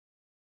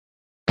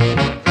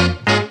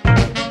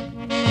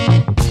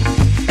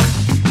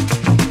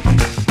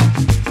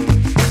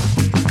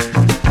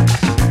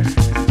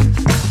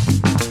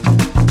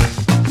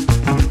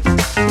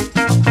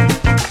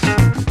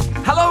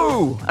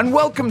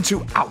Welcome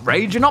to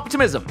Outrage and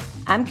Optimism.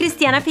 I'm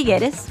Christiana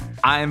Figueres.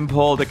 I'm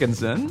Paul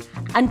Dickinson.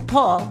 And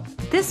Paul,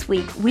 this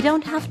week we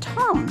don't have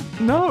Tom.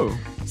 No.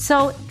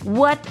 So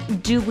what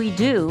do we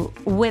do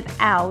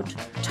without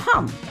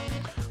Tom?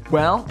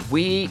 Well,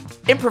 we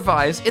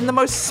improvise in the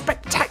most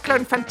spectacular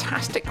and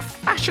fantastic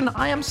fashion.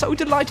 I am so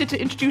delighted to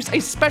introduce a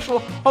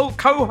special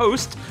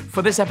co-host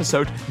for this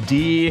episode,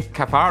 Dee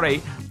Caffari,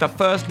 the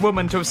first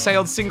woman to have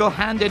sailed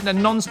single-handed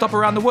and non-stop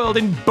around the world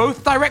in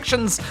both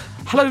directions.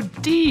 Hello,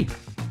 Dee.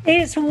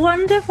 It's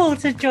wonderful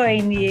to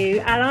join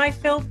you, and I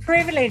feel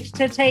privileged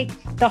to take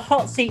the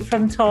hot seat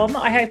from Tom.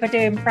 I hope I do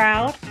him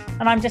proud,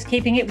 and I'm just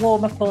keeping it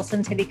warm, of course,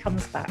 until he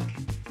comes back.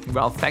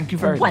 Well, thank you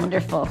very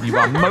Wonderful. much. You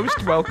are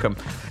most welcome.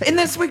 In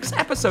this week's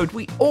episode,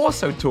 we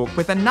also talk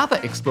with another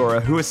explorer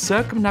who has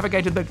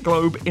circumnavigated the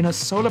globe in a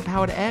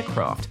solar-powered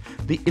aircraft,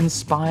 the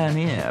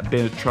Inspireneer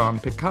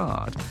Bertrand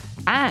Piccard.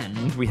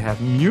 And we have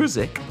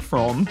music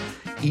from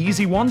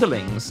Easy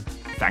Wanderlings.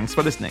 Thanks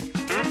for listening.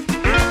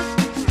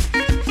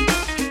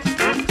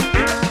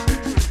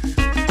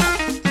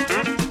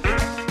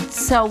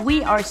 So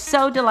we are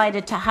so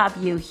delighted to have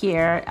you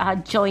here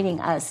joining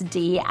us,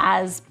 Dee.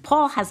 As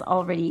Paul has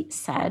already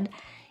said,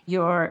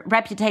 your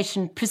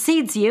reputation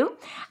precedes you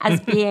as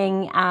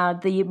being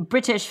the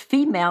British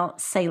female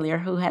sailor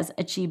who has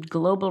achieved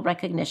global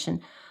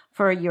recognition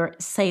for your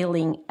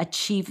sailing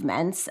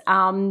achievements.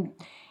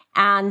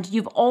 And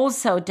you've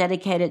also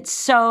dedicated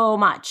so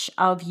much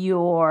of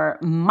your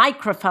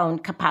microphone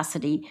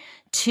capacity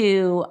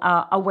to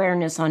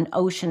awareness on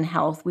ocean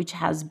health, which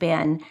has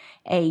been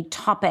a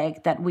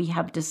topic that we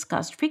have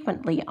discussed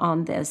frequently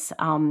on this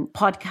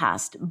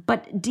podcast.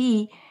 But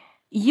Dee,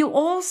 you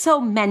also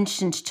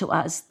mentioned to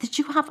us that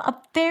you have a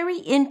very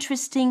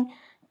interesting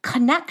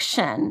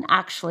connection,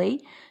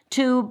 actually,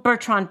 to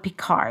Bertrand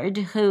Piccard,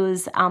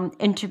 whose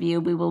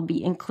interview we will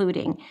be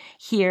including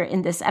here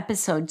in this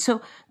episode.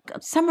 So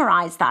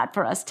summarize that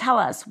for us. Tell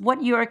us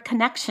what your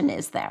connection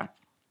is there.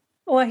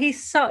 Well,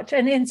 he's such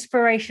an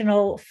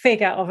inspirational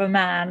figure of a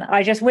man.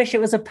 I just wish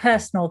it was a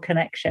personal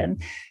connection.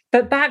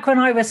 But back when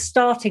I was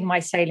starting my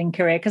sailing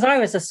career, because I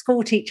was a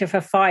school teacher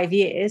for 5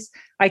 years,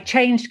 I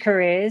changed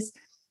careers.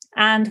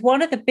 And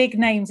one of the big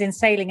names in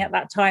sailing at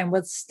that time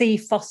was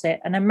Steve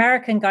Fossett, an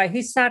American guy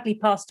who sadly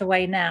passed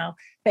away now.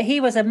 But he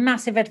was a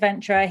massive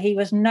adventurer. He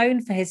was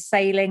known for his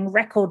sailing,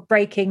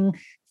 record-breaking,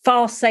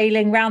 fast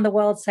sailing,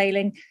 round-the-world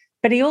sailing.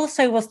 But he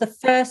also was the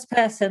first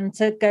person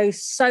to go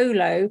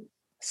solo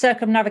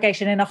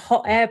circumnavigation in a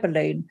hot air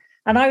balloon.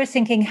 And I was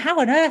thinking, how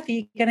on earth are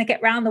you going to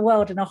get around the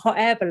world in a hot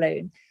air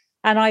balloon?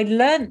 And I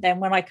learned then,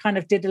 when I kind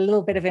of did a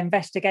little bit of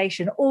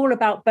investigation, all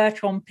about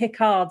Bertrand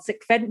Piccard's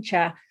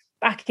adventure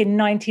back in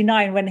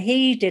 1999 when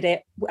he did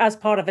it as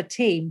part of a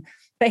team.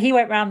 But he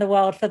went around the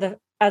world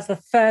as the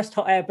first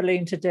hot air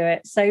balloon to do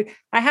it. So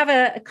I have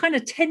a kind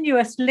of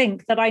tenuous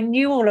link that I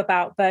knew all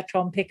about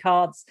Bertrand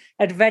Piccard's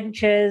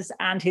adventures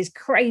and his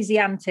crazy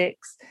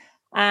antics.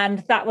 And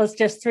that was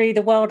just through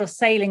the world of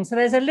sailing. So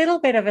there's a little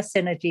bit of a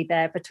synergy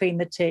there between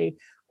the two.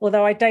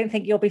 Although I don't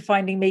think you'll be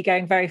finding me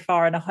going very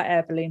far in a hot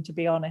air balloon, to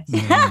be honest.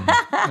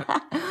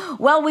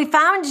 Well, we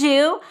found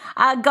you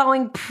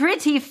going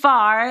pretty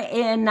far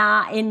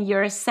in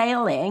your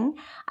sailing.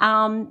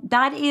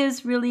 That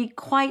is really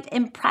quite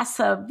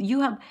impressive.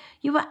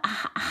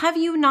 Have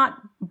you not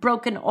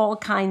broken all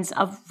kinds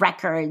of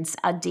records,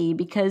 Dee,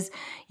 because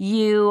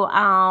you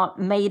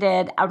made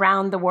it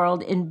around the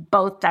world in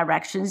both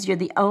directions. You're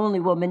the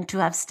only woman to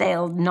have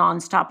sailed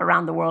nonstop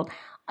around the world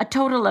a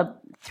total of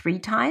 3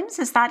 times.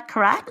 Is that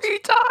correct? 3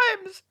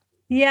 times.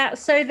 Yeah,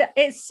 so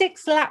it's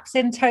 6 laps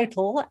in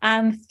total,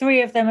 and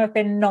 3 of them have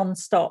been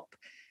non-stop,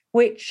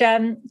 which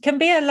can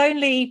be a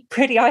lonely,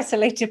 pretty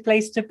isolated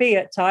place to be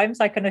at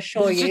times, I can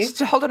assure you. Just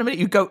hold on a minute.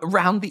 You go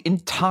around the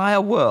entire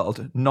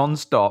world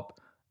non-stop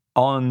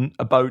on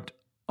a boat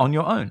on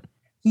your own.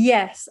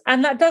 Yes,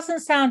 and that doesn't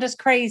sound as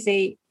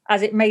crazy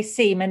as it may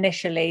seem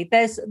initially.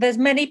 There's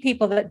many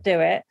people that do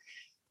it,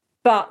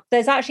 but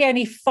there's actually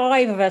only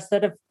 5 of us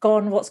that have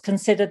gone what's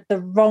considered the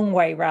wrong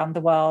way around the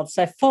world.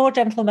 So 4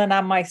 gentlemen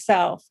and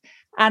myself.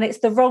 And it's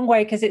the wrong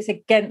way because it's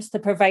against the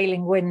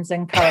prevailing winds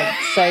and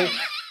currents. So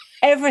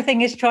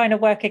everything is trying to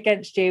work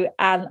against you.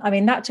 And I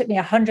mean, that took me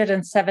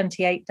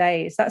 178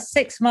 days. That's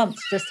 6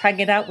 months just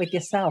hanging out with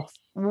yourself.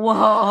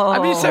 Whoa! I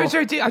mean, so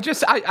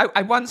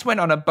I once went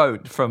on a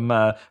boat from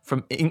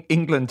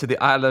England to the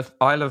Isle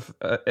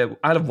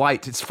of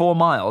Wight. It's 4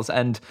 miles,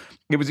 and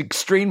it was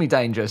extremely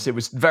dangerous. It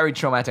was very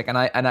traumatic, and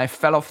I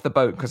fell off the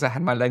boat because I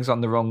had my legs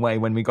on the wrong way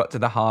when we got to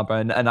the harbour,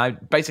 and I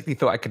basically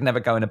thought I could never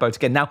go in a boat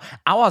again. Now,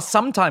 our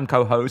sometime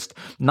co-host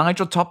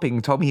Nigel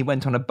Topping told me he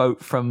went on a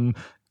boat from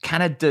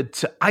Canada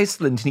to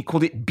Iceland, and he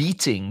called it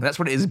beating. That's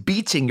what it is,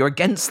 beating. You're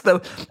against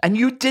and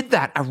you did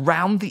that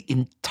around the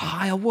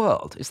entire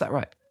world. Is that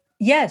right?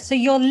 Yeah, so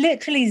you're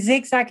literally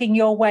zigzagging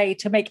your way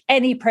to make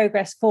any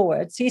progress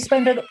forward. So you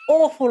spend an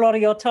awful lot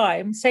of your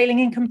time sailing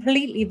in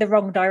completely the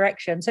wrong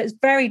direction. So it's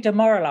very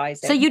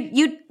demoralizing. So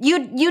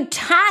you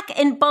tack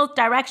in both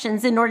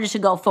directions in order to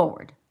go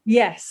forward.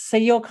 Yes. So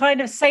you're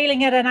kind of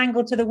sailing at an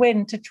angle to the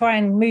wind to try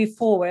and move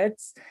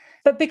forwards.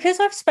 But because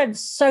I've spent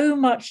so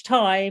much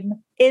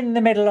time in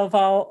the middle of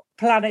our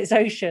planet's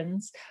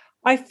oceans,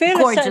 I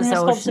feel a certain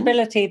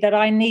responsibility that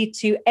I need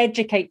to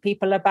educate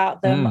people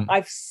about them.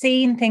 I've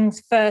seen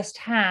things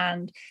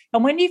firsthand.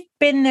 And when you've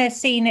been there,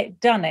 seen it,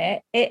 done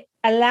it, it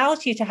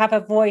allows you to have a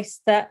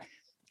voice that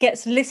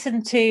gets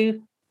listened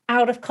to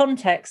out of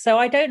context. So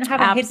I don't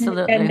have a hidden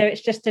agenda.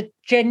 It's just a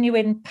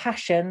genuine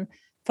passion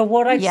for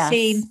what I've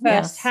seen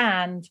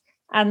firsthand.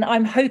 And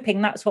I'm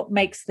hoping that's what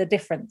makes the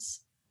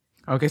difference.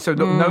 Okay, so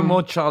no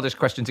more childish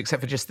questions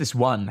except for just this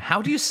one.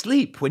 How do you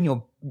sleep when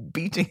you're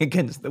beating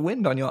against the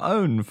wind on your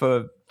own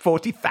for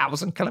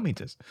 40,000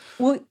 kilometers?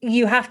 Well,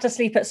 you have to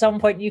sleep at some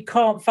point. You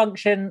can't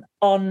function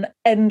on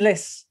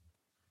endless,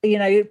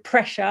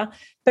 pressure.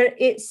 But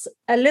it's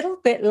a little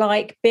bit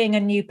like being a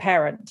new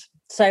parent.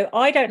 So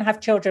I don't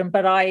have children,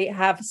 but I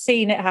have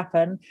seen it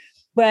happen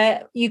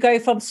where you go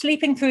from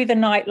sleeping through the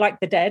night like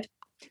the dead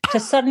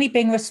to suddenly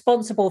being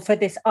responsible for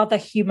this other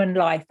human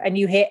life. And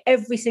you hear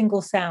every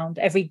single sound,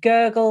 every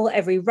gurgle,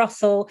 every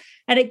rustle.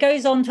 And it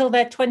goes on till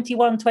they're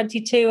 21,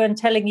 22 and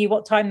telling you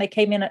what time they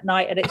came in at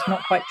night. And it's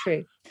not quite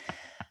true.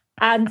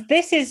 And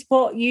this is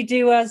what you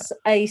do as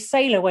a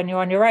sailor when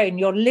you're on your own.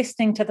 You're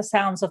listening to the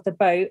sounds of the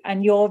boat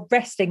and you're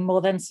resting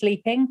more than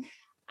sleeping.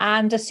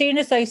 And as soon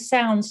as those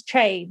sounds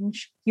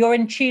change, you're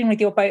in tune with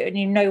your boat and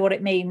you know what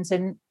it means.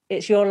 And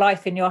it's your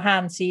life in your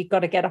hands. So you've got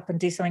to get up and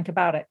do something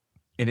about it.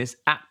 It is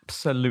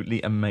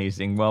absolutely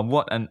amazing. Well,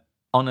 what an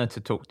honor to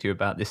talk to you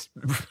about this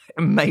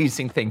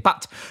amazing thing.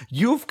 But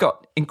you've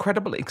got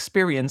incredible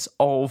experience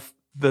of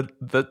the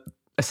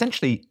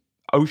essentially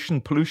ocean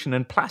pollution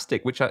and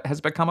plastic, which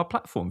has become a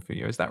platform for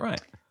you. Is that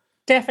right?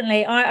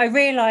 Definitely. I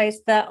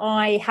realized that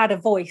I had a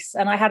voice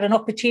and I had an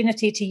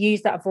opportunity to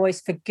use that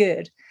voice for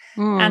good.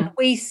 And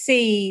we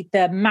see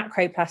the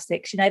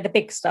macroplastics, the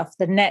big stuff,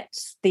 the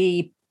nets,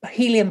 the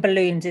helium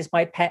balloons is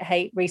my pet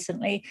hate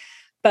recently.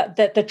 But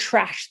the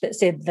trash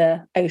that's in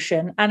the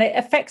ocean, and it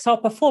affects our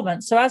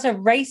performance. So as a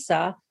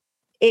racer,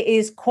 it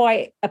is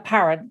quite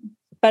apparent,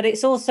 but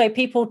it's also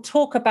people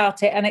talk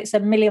about it and it's a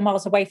million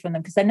miles away from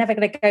them because they're never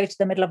going to go to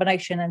the middle of an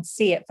ocean and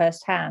see it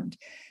firsthand.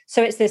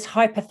 So it's this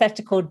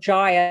hypothetical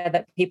gyre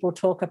that people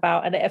talk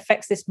about, and it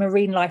affects this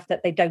marine life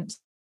that they don't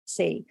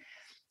see.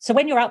 So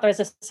when you're out there as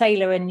a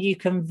sailor and you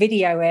can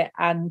video it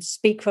and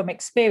speak from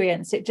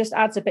experience, it just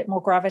adds a bit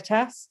more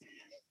gravitas.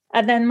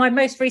 And then my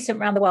most recent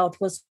round the world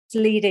was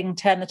leading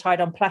Turn the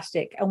Tide on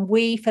Plastic. And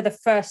we, for the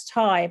first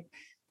time,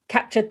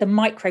 captured the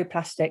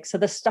microplastics, so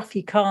the stuff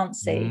you can't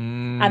see.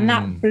 And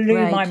that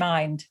blew my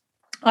mind.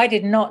 I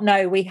did not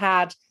know we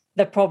had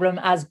the problem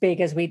as big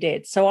as we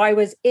did. So I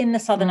was in the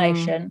Southern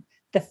Ocean,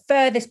 the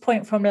furthest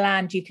point from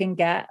land you can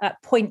get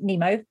at Point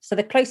Nemo. So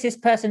the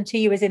closest person to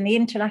you is in the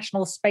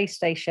International Space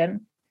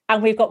Station.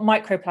 And we've got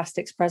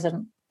microplastics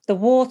present. The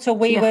water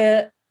we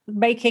were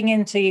making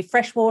into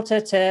fresh water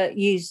to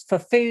use for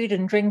food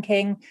and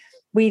drinking,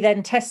 we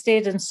then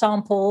tested and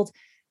sampled,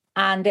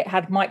 and it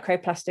had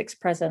microplastics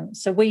present.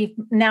 So we've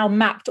now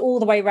mapped all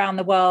the way around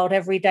the world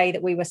every day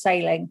that we were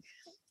sailing.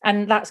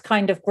 And that's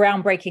kind of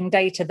groundbreaking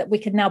data that we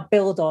can now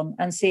build on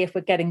and see if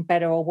we're getting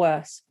better or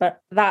worse. But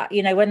that,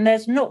 when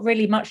there's not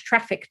really much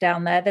traffic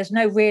down there, there's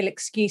no real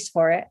excuse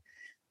for it.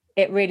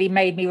 It really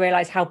made me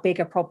realize how big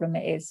a problem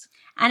it is.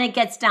 And it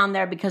gets down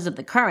there because of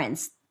the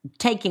currents,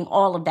 taking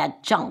all of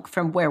that junk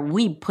from where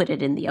we put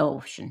it in the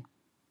ocean.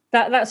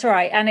 That's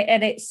right. And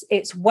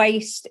it's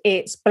waste.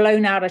 It's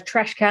blown out of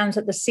trash cans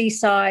at the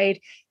seaside.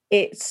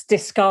 It's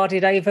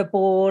discarded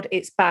overboard.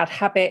 It's bad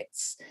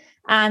habits.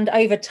 And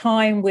over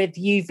time with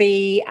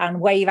UV and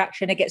wave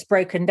action, it gets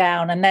broken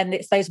down. And then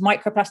it's those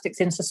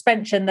microplastics in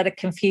suspension that are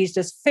confused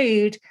as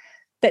food,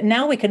 that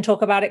now we can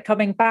talk about it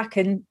coming back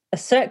in a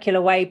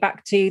circular way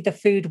back to the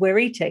food we're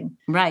eating.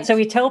 Right. So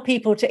we tell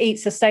people to eat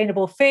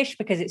sustainable fish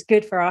because it's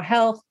good for our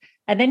health.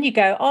 And then you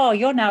go, oh,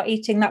 you're now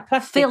eating that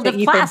plastic that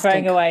you've been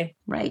throwing away.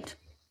 Right.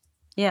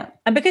 Yeah.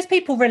 And because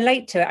people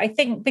relate to it, I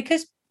think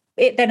because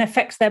it then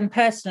affects them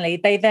personally,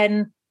 they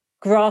then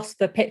grasp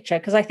the picture.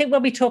 Because I think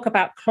when we talk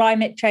about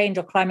climate change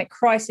or climate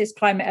crisis,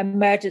 climate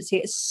emergency,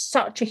 it's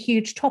such a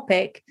huge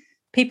topic.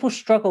 People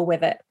struggle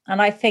with it.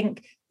 And I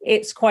think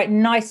it's quite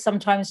nice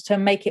sometimes to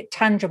make it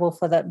tangible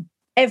for them.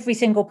 Every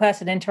single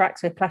person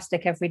interacts with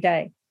plastic every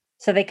day,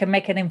 so they can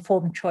make an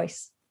informed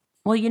choice.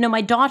 Well,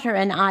 my daughter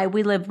and I,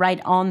 we live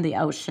right on the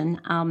ocean.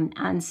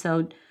 And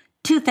so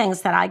two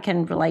things that I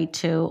can relate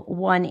to.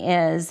 One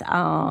is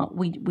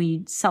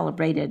we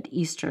celebrated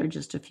Easter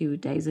just a few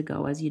days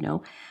ago, as you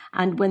know.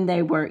 And when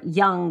they were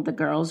young, the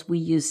girls, we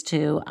used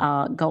to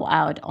go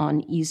out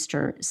on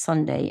Easter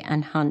Sunday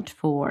and hunt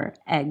for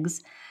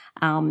eggs.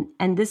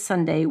 And this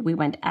Sunday, we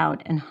went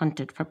out and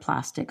hunted for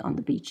plastic on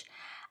the beach.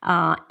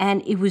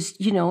 And it was,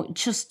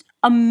 just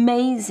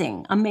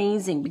amazing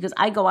because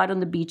I go out on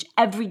the beach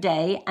every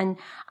day. And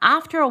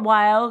after a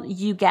while,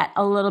 you get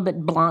a little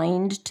bit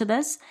blind to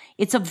this.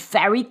 It's a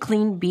very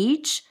clean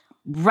beach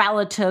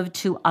relative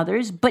to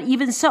others. But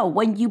even so,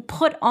 when you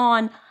put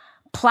on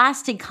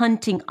plastic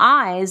hunting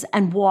eyes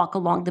and walk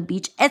along the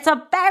beach, it's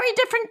a very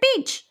different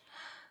beach.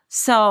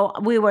 So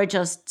we were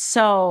just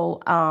so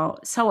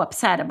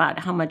upset about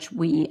how much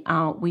we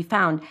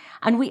found.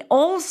 And we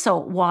also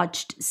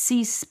watched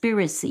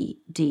Seaspiracy,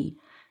 D.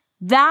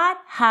 That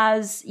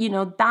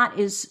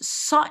is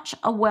such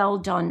a well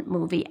done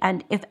movie.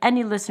 And if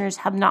any listeners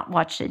have not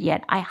watched it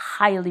yet, I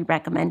highly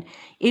recommend.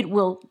 It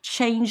will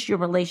change your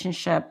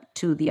relationship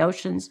to the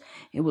oceans.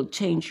 It will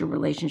change your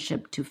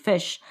relationship to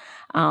fish.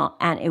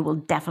 And it will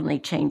definitely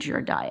change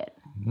your diet.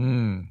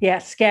 Yeah,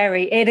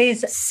 scary. It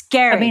is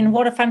scary. I mean,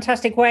 what a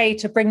fantastic way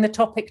to bring the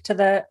topic to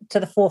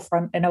the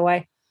forefront in a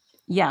way.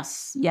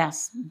 Yes.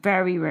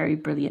 Very, very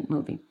brilliant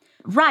movie.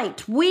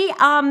 Right.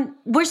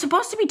 We're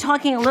supposed to be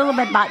talking a little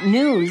bit about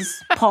news,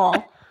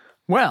 Paul.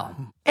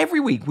 Well, every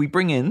week we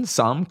bring in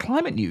some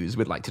climate news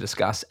we'd like to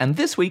discuss. And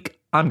this week,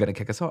 I'm going to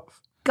kick us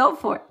off. Go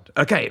for it.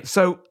 Okay,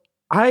 so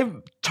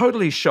I'm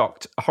totally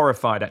shocked,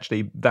 horrified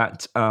actually,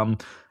 that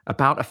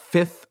about a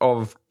fifth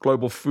of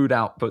global food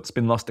output's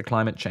been lost to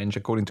climate change,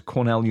 according to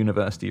Cornell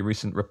University, a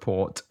recent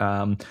report.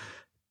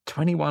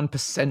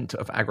 21%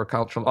 of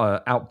agricultural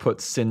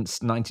output since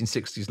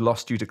 1960s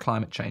lost due to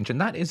climate change. And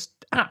that is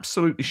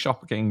absolutely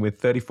shocking, with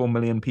 34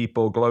 million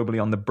people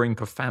globally on the brink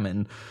of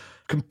famine.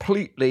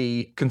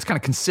 Completely kind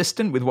of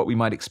consistent with what we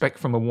might expect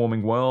from a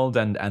warming world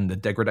and the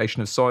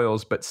degradation of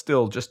soils, but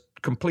still just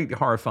completely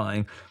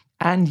horrifying.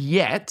 And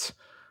yet,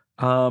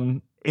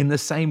 in the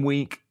same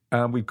week,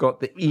 we've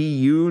got the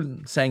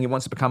EU saying it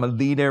wants to become a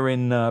leader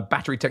in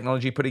battery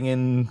technology, putting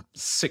in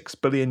 6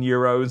 billion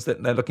euros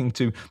that they're looking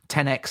to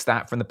 10x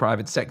that from the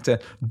private sector,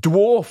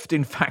 dwarfed,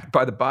 in fact,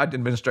 by the Biden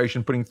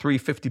administration, putting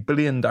 $350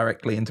 billion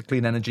directly into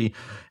clean energy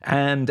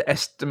and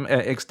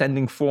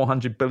extending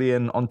 $400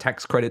 billion on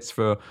tax credits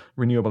for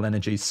renewable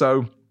energy.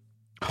 So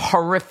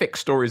horrific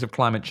stories of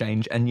climate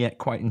change, and yet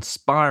quite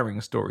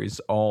inspiring stories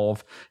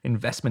of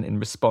investment in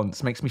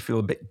response. Makes me feel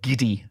a bit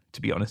giddy,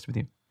 to be honest with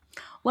you.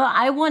 Well,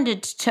 I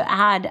wanted to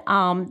add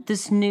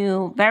this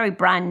new, very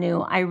brand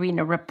new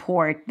IRENA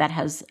report that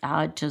has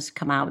just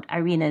come out.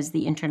 IRENA is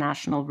the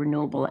International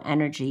Renewable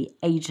Energy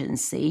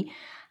Agency,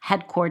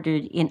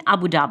 headquartered in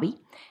Abu Dhabi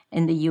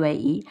in the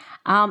UAE.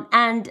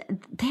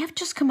 And they have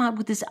just come out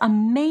with this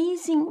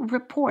amazing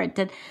report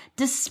that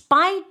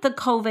despite the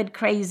COVID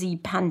crazy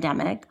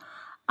pandemic,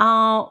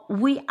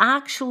 we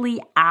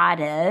actually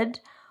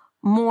added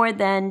more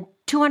than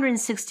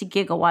 260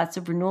 gigawatts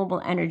of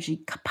renewable energy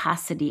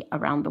capacity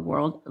around the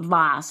world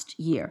last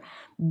year,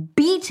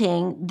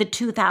 beating the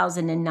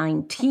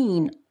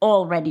 2019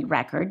 already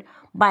record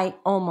by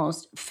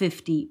almost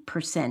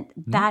 50%.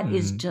 That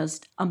is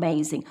just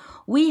amazing.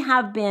 We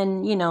have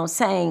been,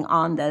 saying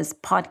on this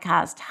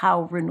podcast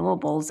how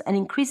renewables and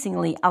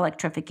increasingly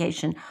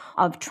electrification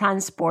of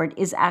transport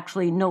is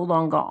actually no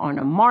longer on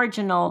a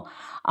marginal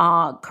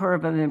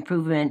curve of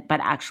improvement, but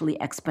actually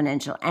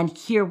exponential. And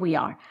here we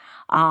are.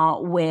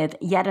 With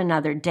yet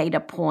another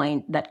data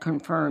point that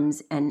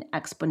confirms an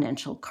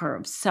exponential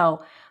curve.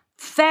 So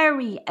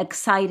very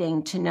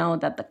exciting to know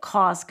that the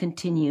costs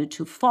continue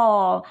to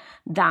fall,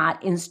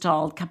 that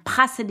installed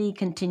capacity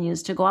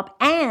continues to go up,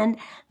 and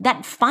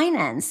that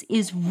finance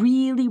is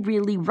really,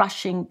 really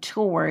rushing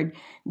toward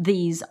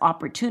these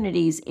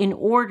opportunities in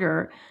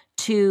order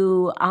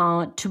to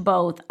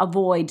both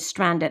avoid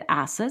stranded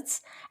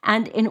assets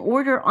and in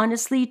order,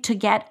 honestly, to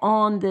get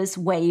on this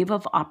wave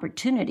of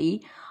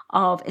opportunity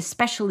of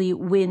especially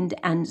wind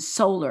and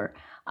solar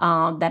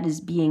that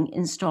is being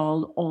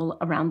installed all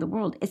around the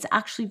world. It's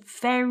actually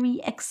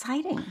very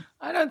exciting.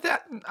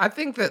 I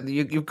think that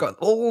you've got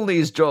all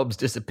these jobs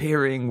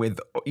disappearing with,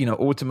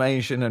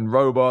 automation and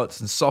robots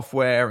and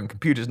software and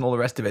computers and all the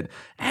rest of it.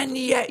 And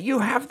yet you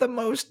have the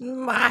most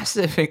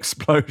massive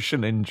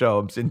explosion in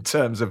jobs in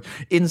terms of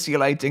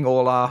insulating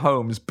all our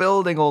homes,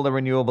 building all the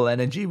renewable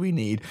energy we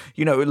need,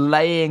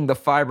 laying the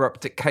fiber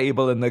optic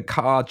cable in the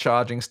car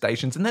charging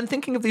stations, and then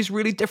thinking of these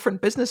really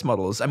different business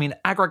models. I mean,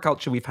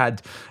 agriculture, we've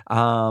had,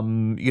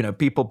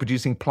 people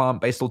producing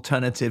plant-based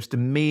alternatives to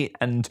meat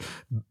and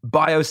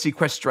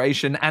biosequestration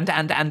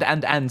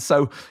and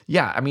so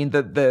yeah, I mean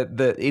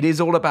the it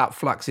is all about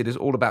flux, it is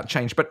all about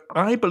change. But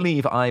I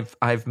believe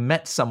I've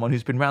met someone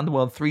who's been around the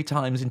world 3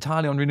 times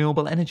entirely on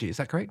renewable energy. Is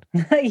that correct?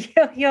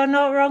 You're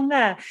not wrong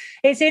there.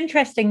 It's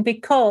interesting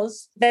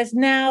because there's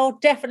now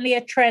definitely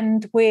a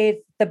trend with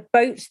the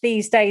boats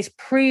these days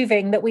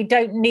proving that we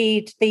don't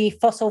need the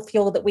fossil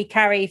fuel that we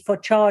carry for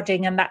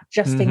charging, and that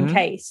just in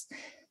case.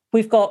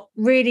 We've got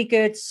really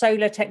good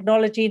solar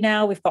technology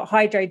now. We've got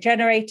hydro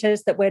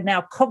generators that we're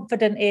now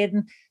confident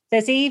in.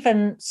 There's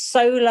even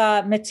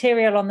solar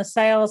material on the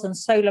sails and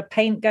solar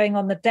paint going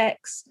on the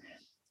decks.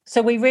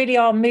 So we really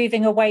are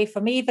moving away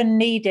from even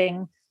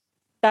needing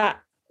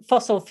that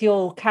fossil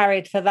fuel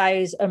carried for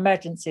those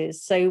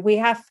emergencies. So we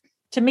have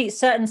to meet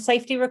certain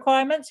safety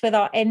requirements with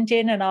our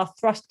engine and our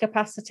thrust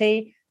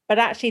capacity, but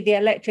actually the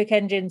electric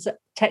engines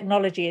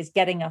technology is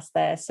getting us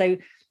there. So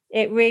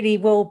it really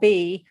will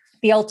be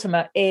the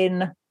ultimate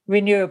in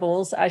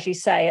renewables, as you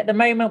say. At the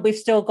moment, we've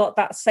still got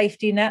that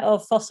safety net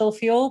of fossil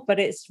fuel, but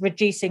it's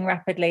reducing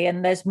rapidly,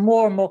 and there's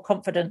more and more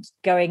confidence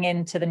going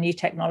into the new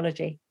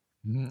technology.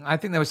 I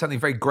think there was something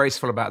very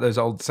graceful about those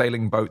old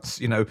sailing boats.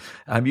 You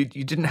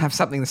didn't have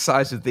something the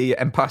size of the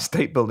Empire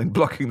State Building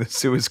blocking the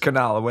Suez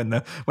Canal when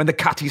the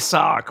Cutty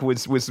Sark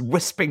was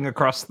wisping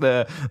across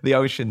the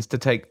oceans to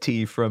take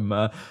tea from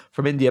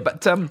India.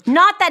 But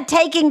not that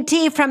taking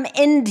tea from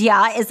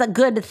India is a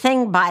good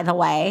thing, by the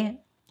way.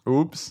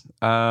 Oops.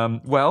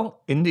 Well,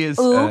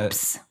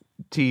 India's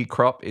tea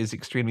crop is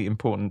extremely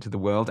important to the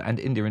world, and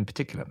India in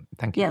particular.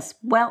 Thank you. Yes,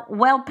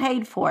 well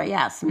paid for.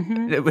 Yes.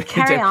 Mm-hmm.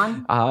 Carry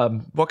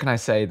on. What can I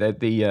say?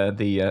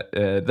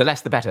 The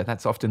less the better.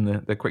 That's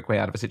often the quick way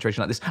out of a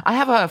situation like this. I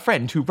have a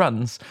friend who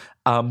runs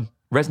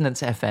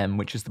Resonance FM,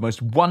 which is the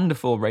most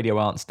wonderful radio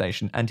art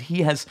station, and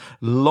he has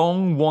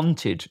long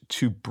wanted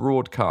to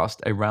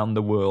broadcast around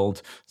the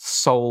world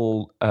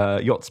soul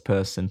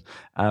yachtsperson.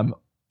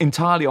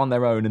 Entirely on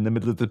their own in the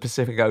middle of the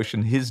Pacific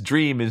Ocean. His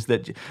dream is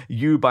that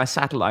you, by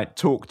satellite,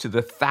 talk to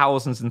the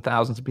thousands and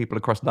thousands of people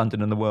across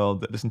London and the world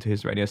that listen to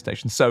his radio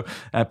station. So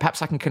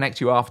perhaps I can connect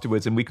you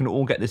afterwards and we can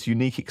all get this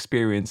unique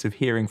experience of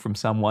hearing from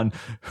someone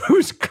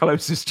whose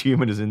closest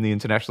human is in the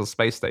International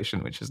Space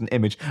Station, which is an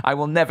image I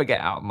will never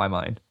get out of my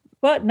mind.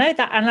 Well, no,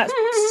 that's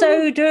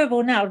so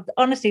doable now.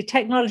 Honestly,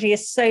 technology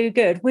is so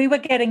good. We were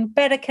getting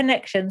better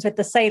connections with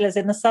the sailors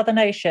in the Southern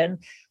Ocean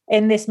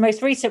in this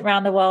most recent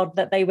round the world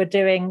that they were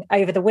doing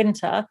over the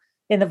winter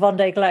in the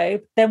Vendée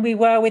Globe than we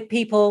were with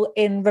people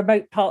in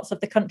remote parts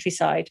of the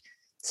countryside.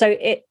 So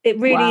it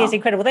really is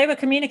incredible. They were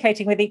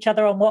communicating with each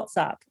other on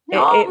WhatsApp.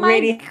 It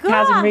really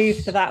hasn't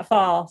moved to that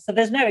far. So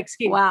there's no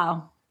excuse.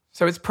 Wow.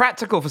 So it's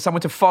practical for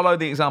someone to follow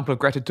the example of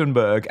Greta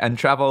Thunberg and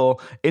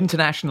travel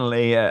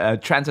internationally,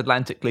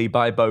 transatlantically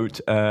by boat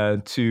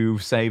to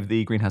save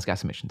the greenhouse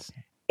gas emissions.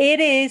 It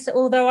is,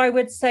 although I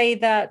would say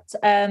that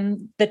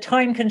the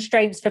time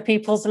constraints for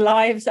people's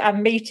lives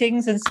and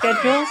meetings and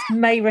schedules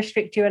may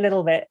restrict you a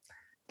little bit.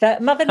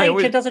 That Mother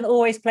Nature doesn't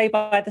always play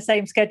by the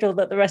same schedule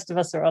that the rest of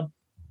us are on.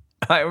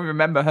 I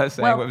remember her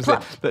saying, what was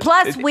it?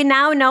 Plus, we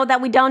now know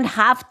that we don't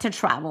have to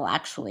travel,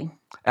 actually.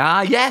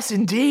 Yes,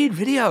 indeed.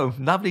 Video.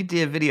 Lovely,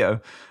 dear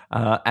video.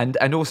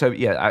 And also,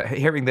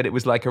 hearing that it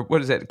was like,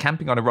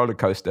 camping on a roller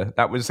coaster.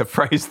 That was a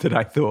phrase that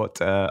I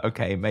thought,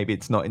 okay, maybe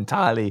it's not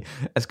entirely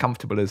as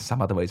comfortable as some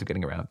other ways of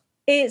getting around.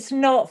 It's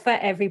not for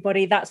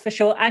everybody, that's for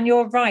sure. And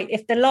you're right.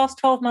 If the last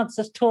 12 months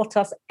has taught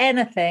us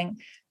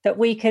anything, that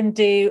we can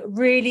do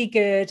really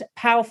good,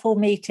 powerful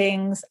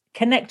meetings,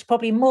 connect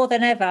probably more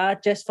than ever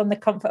just from the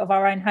comfort of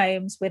our own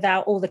homes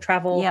without all the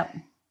travel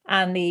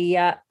and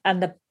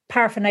the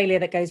paraphernalia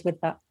that goes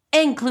with that.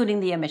 Including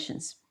the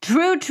emissions.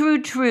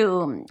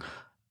 True.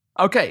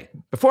 Okay,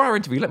 before our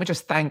interview, let me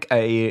just thank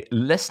a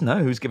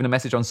listener who's given a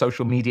message on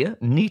social media,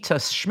 Nita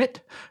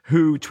Schmidt,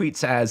 who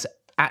tweets as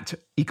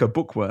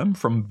 @EcoBookworm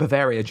from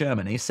Bavaria,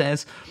 Germany,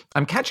 says,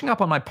 I'm catching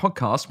up on my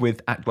podcast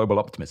with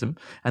 @GlobalOptimism,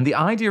 and the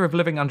idea of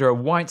living under a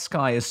white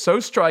sky is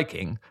so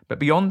striking, but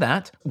beyond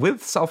that,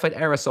 with sulfate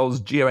aerosols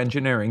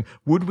geoengineering,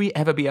 would we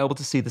ever be able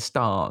to see the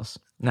stars?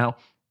 Now,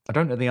 I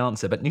don't know the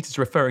answer, but Nita's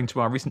referring to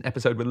our recent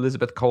episode with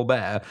Elizabeth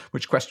Colbert,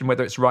 which questioned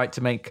whether it's right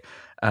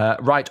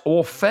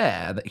or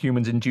fair that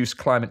humans-induced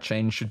climate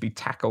change should be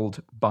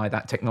tackled by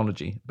that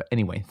technology. But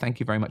anyway,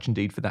 thank you very much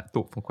indeed for that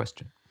thoughtful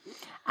question.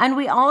 And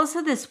we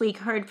also this week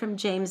heard from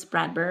James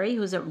Bradbury,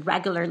 who's a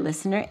regular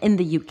listener in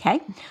the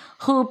UK,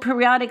 who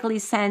periodically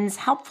sends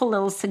helpful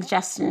little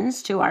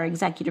suggestions to our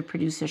executive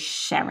producer,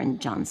 Sharon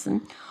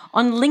Johnson,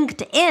 on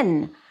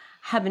LinkedIn.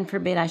 Heaven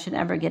forbid I should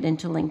ever get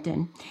into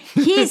LinkedIn.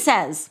 He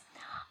says,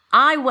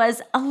 I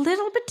was a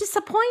little bit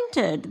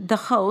disappointed. The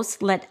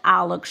host let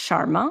Alok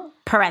Sharma,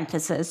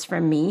 parenthesis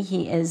for me,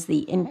 he is the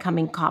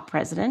incoming COP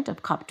president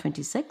of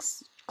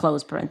COP26,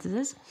 close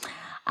parenthesis,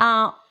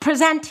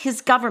 present his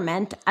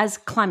government as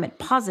climate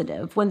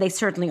positive when they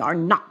certainly are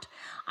not.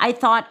 I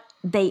thought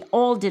they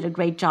all did a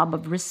great job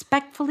of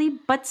respectfully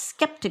but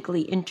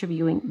skeptically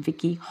interviewing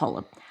Vicky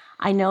Holub.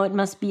 I know it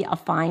must be a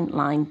fine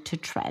line to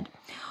tread.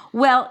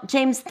 Well,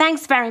 James,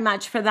 thanks very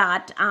much for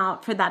that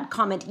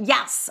comment.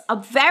 Yes, a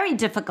very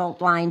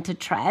difficult line to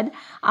tread.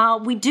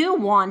 We do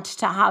want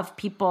to have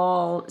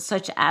people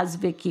such as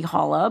Vicky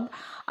Holub,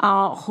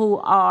 who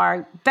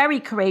are very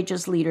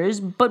courageous leaders,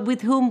 but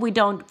with whom we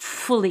don't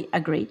fully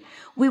agree.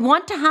 We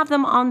want to have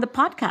them on the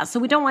podcast, so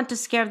we don't want to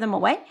scare them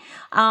away,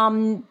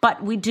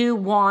 but we do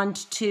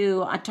want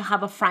to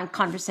have a frank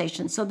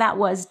conversation. So that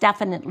was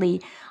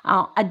definitely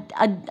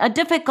a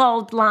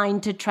difficult line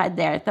to tread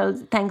there. So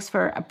thanks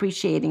for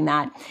appreciating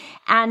that.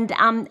 And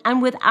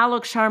with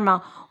Alok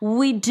Sharma,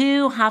 we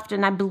do have to,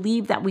 and I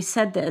believe that we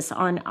said this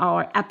on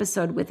our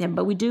episode with him,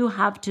 but we do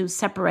have to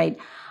separate.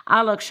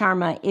 Alok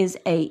Sharma is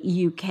a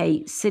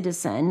UK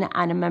citizen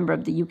and a member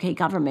of the UK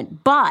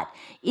government, but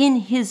in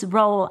his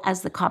role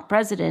as the COP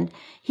president,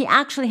 he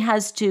actually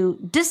has to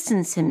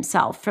distance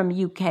himself from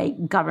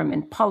UK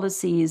government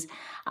policies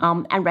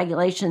and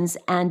regulations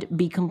and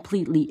be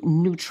completely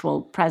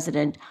neutral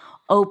president,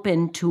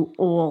 open to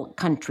all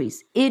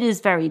countries. It is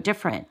very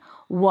different.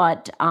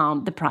 what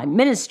the Prime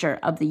Minister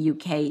of the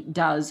UK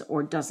does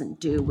or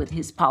doesn't do with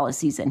his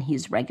policies and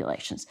his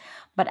regulations.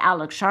 But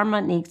Alok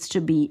Sharma needs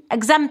to be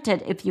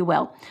exempted, if you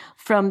will,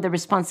 from the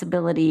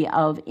responsibility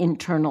of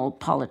internal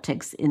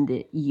politics in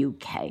the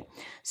UK.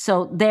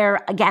 So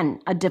there,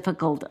 again, a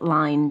difficult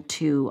line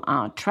to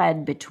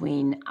tread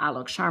between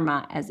Alok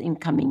Sharma as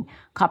incoming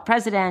COP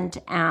president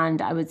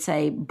and, I would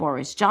say,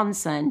 Boris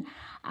Johnson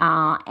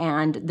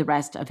and the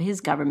rest of his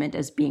government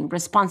as being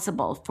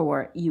responsible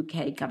for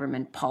UK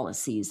government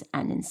policies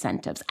and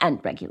incentives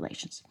and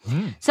regulations.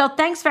 So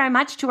thanks very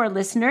much to our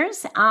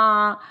listeners.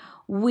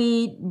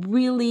 We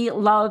really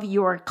love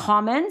your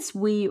comments.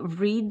 We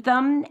read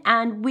them,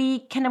 and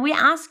we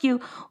ask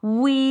you,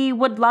 we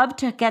would love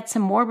to get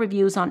some more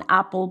reviews on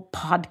Apple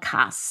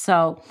Podcasts.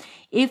 So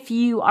if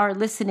you are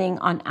listening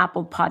on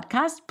Apple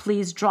Podcasts,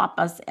 please drop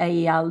us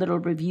a little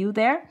review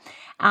there.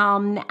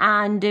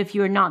 And if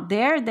you're not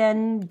there,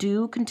 then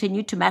do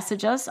continue to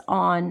message us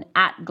on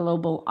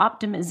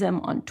 @GlobalOptimism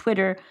on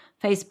Twitter,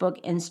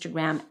 Facebook,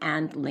 Instagram,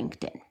 and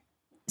LinkedIn.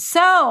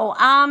 So,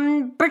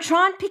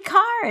 Bertrand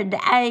Piccard,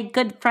 a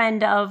good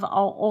friend of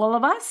all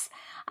of us,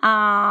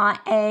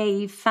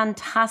 a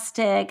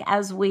fantastic,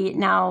 as we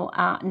now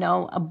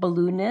know, a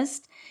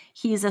balloonist.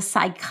 He's a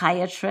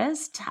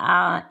psychiatrist,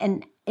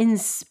 an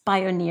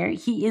inspireer.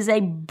 He is a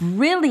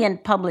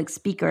brilliant public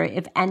speaker.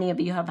 If any of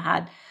you have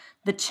had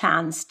the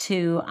chance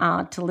to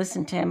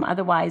listen to him,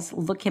 otherwise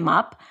look him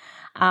up.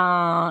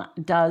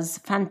 Does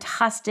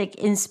fantastic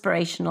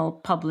inspirational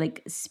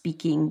public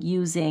speaking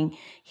using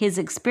his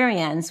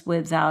experience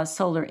with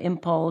Solar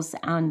Impulse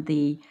and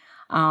the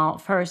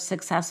first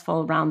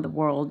successful around the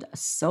world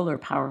solar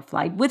power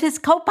flight with his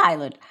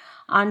co-pilot,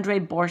 Andre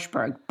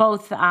Borschberg,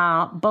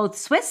 both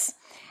Swiss,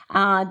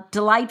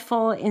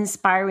 delightful,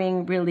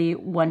 inspiring, really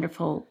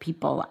wonderful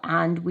people.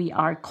 And we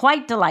are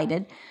quite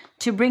delighted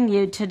to bring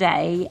you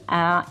today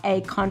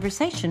a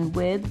conversation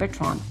with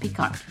Bertrand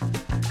Piccard.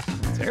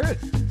 Let's hear it.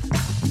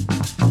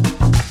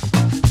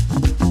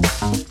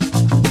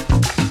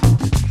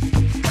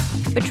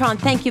 Bertrand,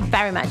 thank you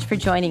very much for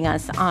joining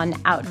us on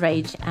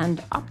Outrage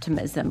and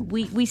Optimism.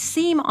 We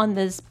seem on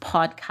this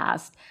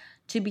podcast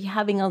to be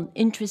having an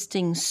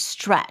interesting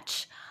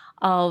stretch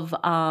of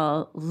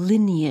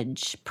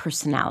lineage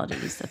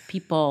personalities, of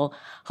people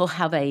who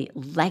have a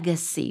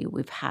legacy.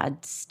 We've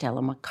had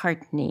Stella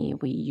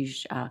McCartney. We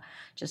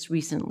just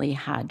recently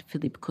had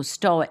Philippe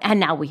Cousteau, and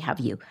now we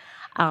have you.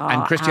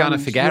 And Christiana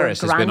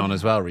Figueres has been on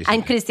as well recently.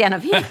 And Christiana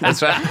Figueres.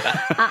 That's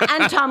right.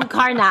 And Tom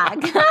Carnac.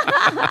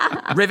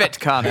 Rivet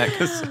Carnac.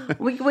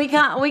 we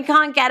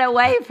can't get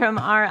away from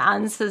our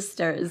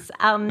ancestors.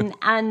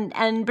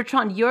 And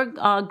Bertrand, your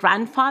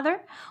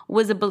grandfather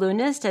was a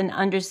balloonist and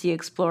undersea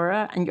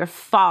explorer, and your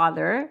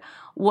father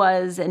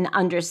was an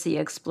undersea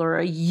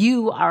explorer.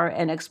 You are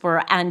an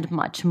explorer and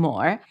much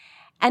more.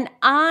 And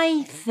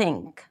I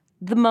think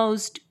the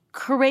most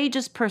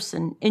courageous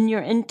person in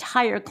your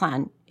entire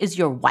clan is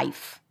your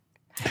wife.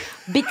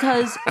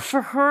 Because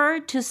for her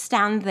to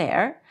stand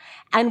there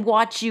and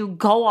watch you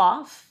go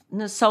off in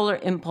the Solar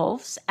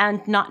Impulse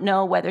and not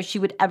know whether she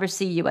would ever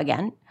see you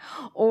again,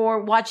 or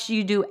watch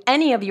you do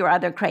any of your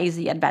other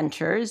crazy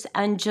adventures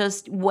and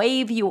just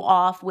wave you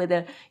off with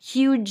a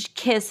huge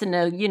kiss and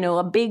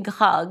a big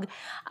hug,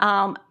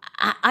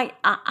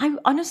 I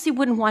honestly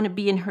wouldn't want to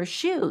be in her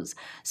shoes.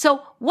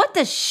 So what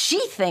does she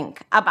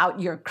think about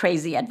your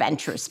crazy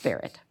adventure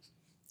spirit?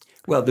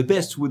 Well, the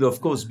best would, of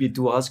course, be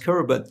to ask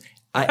her, but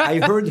I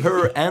heard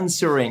her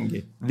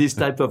answering these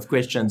type of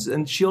questions.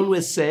 And she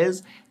always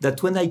says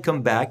that when I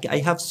come back, I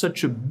have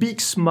such a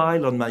big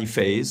smile on my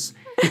face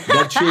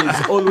that she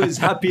is always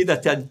happy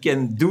that I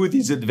can do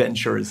these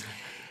adventures.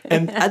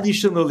 And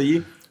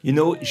additionally,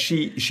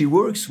 she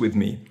works with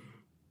me.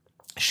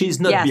 She's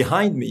not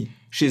behind me.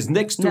 She's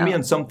next to me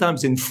and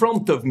sometimes in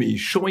front of me,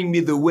 showing me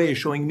the way,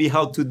 showing me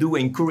how to do,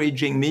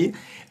 encouraging me,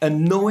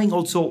 and knowing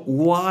also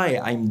why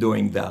I'm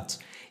doing that.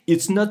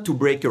 It's not to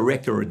break a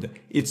record.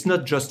 It's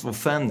not just for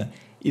fun.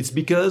 It's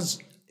because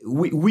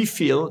we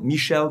feel,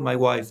 Michelle, my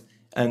wife,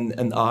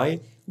 and I,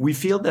 we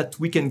feel that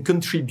we can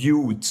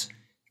contribute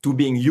to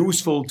being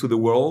useful to the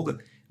world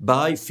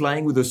by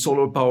flying with a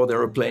solar-powered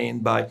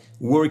airplane, by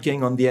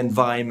working on the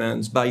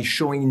environment, by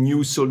showing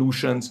new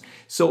solutions.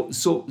 So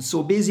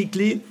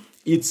basically,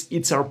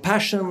 it's our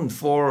passion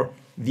for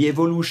the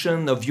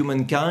evolution of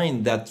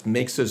humankind that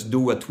makes us do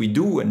what we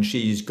do, and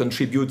she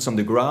contributes on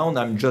the ground.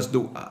 I'm just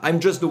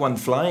the one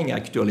flying,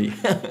 actually.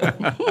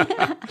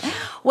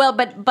 Well,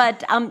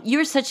 but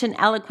you're such an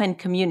eloquent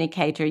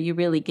communicator. You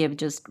really give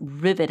just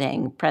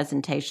riveting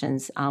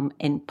presentations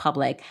in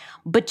public.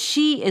 But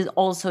she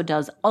also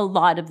does a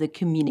lot of the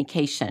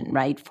communication,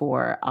 right,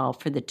 for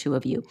the two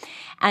of you.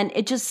 And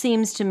it just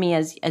seems to me,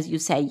 as you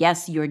say,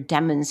 yes, you're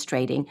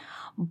demonstrating,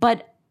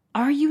 but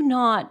are you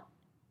not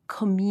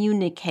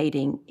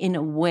communicating in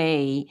a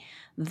way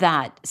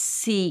that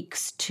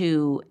seeks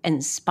to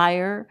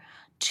inspire,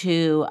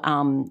 to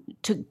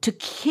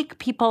kick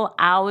people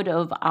out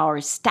of our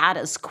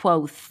status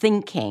quo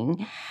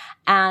thinking,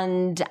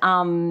 and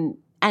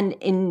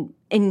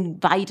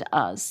invite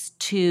us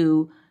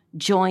to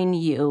join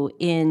you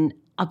in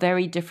a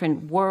very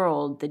different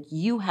world that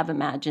you have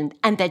imagined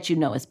and that you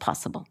know is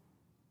possible.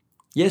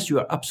 Yes, you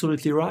are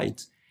absolutely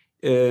right.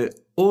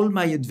 All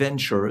my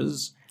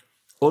adventures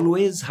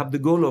always have the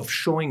goal of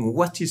showing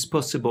what is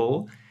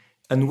possible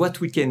and what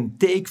we can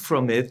take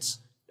from it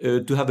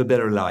to have a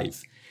better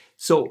life.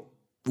 So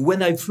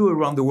when I flew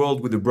around the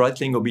world with the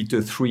Breitling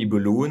Orbiter 3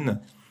 balloon,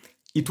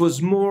 it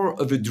was more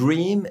of a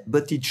dream,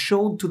 but it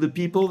showed to the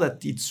people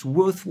that it's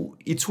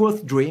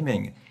worth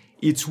dreaming.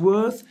 It's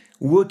worth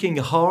working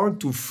hard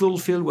to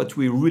fulfill what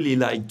we really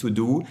like to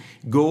do,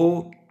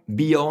 go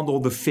beyond all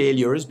the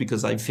failures,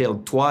 because I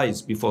failed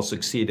twice before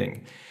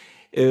succeeding.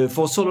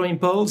 For Solar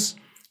Impulse,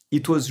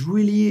 it was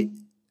really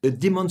a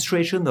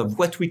demonstration of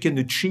what we can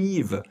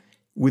achieve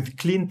with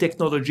clean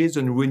technologies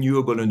and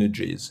renewable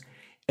energies.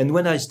 And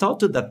when I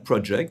started that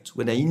project,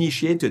 when I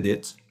initiated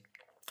it,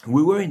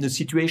 we were in a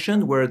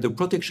situation where the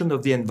protection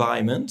of the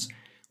environment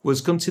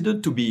was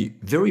considered to be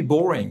very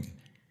boring,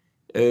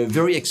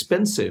 very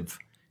expensive.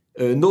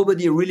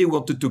 Nobody really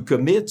wanted to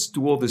commit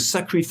to all the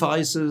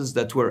sacrifices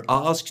that were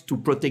asked to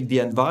protect the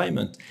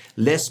environment.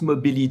 Less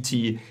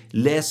mobility,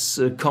 less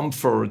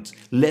comfort,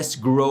 less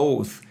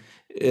growth,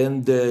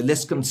 and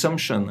less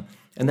consumption.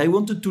 And I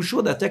wanted to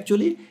show that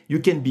actually you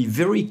can be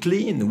very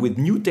clean with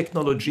new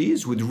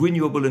technologies, with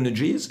renewable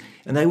energies.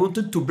 And I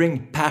wanted to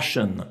bring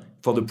passion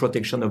for the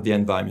protection of the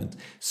environment.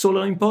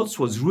 Solar Impulse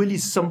was really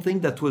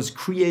something that was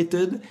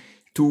created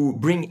to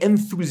bring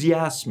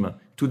enthusiasm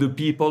to the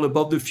people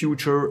about the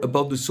future,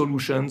 about the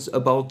solutions,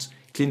 about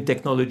clean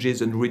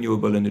technologies and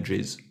renewable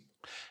energies.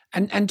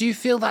 And do you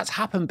feel that's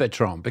happened,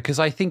 Bertrand? Because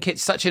I think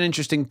it's such an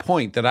interesting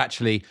point that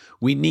actually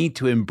we need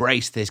to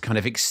embrace this kind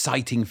of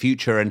exciting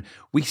future. And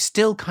we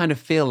still kind of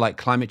feel like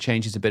climate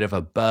change is a bit of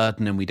a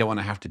burden and we don't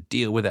want to have to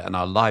deal with it and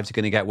our lives are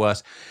going to get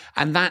worse.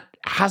 And that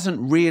hasn't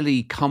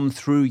really come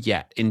through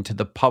yet into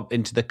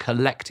the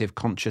collective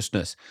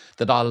consciousness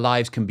that our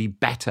lives can be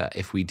better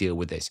if we deal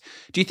with this.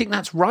 Do you think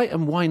that's right,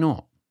 and why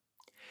not?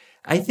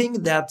 I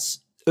think that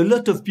a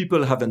lot of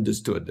people have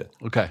understood.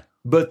 Okay.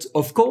 But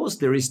of course,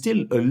 there is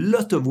still a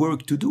lot of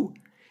work to do.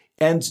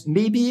 And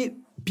maybe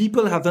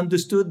people have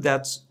understood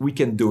that we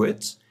can do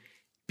it.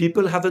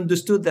 People have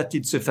understood that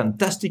it's a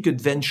fantastic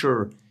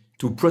adventure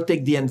to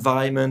protect the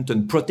environment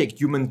and protect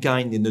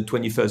humankind in the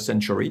 21st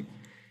century.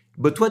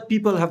 But what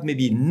people have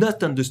maybe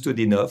not understood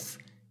enough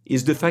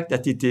is the fact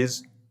that it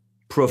is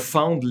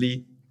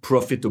profoundly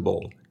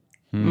profitable.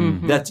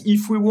 Mm-hmm. That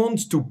if we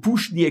want to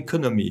push the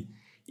economy,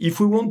 if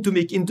we want to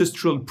make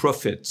industrial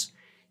profits,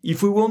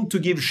 if we want to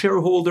give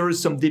shareholders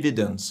some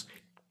dividends,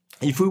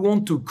 if we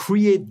want to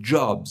create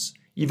jobs,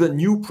 even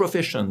new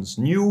professions,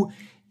 new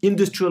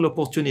industrial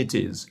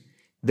opportunities,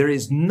 there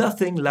is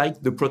nothing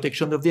like the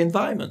protection of the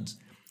environment.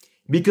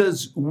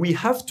 Because we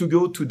have to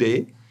go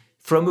today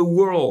from a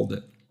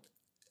world,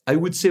 I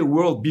would say a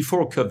world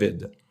before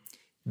COVID,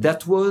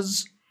 that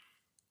was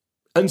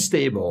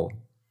unstable,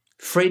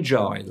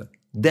 fragile,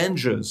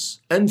 dangerous,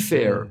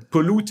 unfair,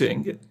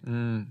 polluting,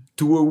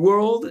 to a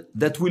world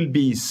that will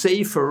be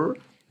safer,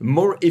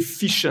 more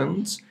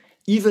efficient,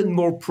 even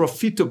more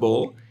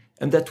profitable,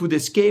 and that would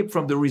escape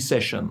from the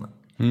recession.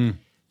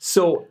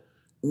 So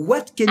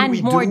what can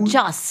we do? And more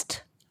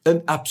just.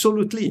 And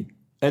absolutely.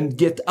 And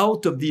get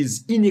out of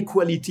these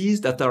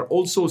inequalities that are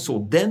also so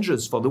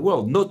dangerous for the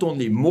world, not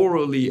only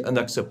morally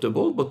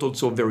unacceptable, but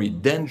also very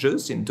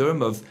dangerous in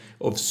terms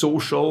of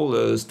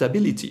social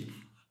stability.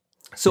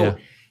 So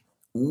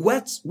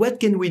what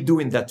can we do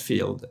in that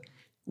field?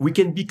 We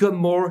can become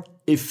more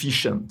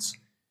efficient.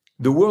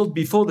 The world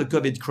before the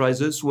COVID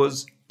crisis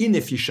was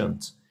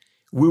inefficient.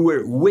 We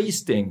were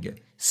wasting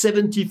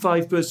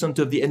 75%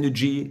 of the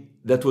energy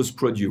that was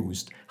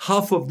produced,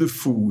 half of the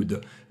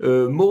food,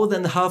 more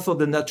than half of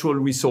the natural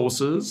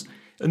resources,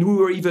 and we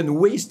were even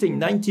wasting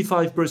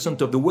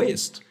 95% of the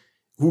waste,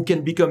 who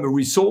can become a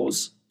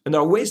resource and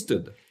are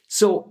wasted.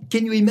 So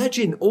can you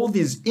imagine all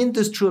these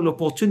industrial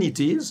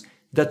opportunities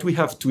that we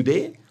have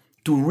today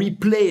to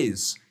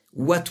replace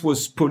what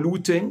was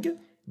polluting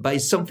by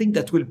something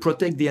that will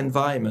protect the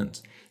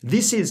environment?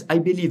 This is, I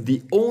believe,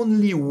 the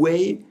only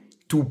way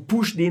to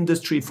push the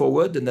industry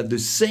forward and at the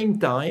same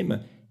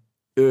time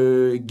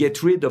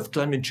get rid of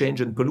climate change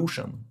and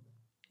pollution.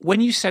 When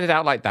you said it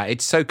out like that,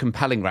 it's so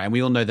compelling, right? And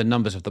we all know the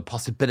numbers of the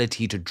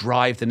possibility to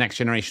drive the next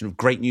generation of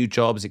great new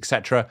jobs,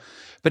 etc.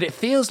 But it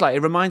feels like, it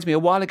reminds me, a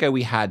while ago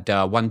we had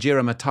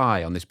Wanjira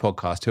Maathai on this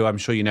podcast, who I'm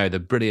sure you know, the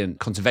brilliant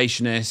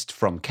conservationist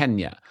from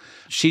Kenya.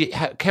 She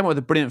came up with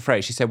a brilliant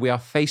phrase. She said, we are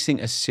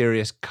facing a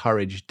serious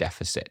courage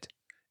deficit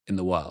in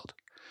the world.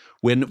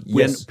 When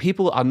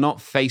people are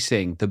not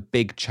facing the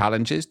big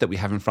challenges that we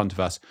have in front of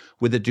us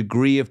with a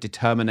degree of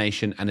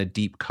determination and a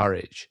deep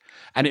courage.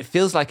 And it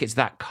feels like it's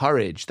that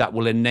courage that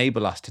will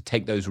enable us to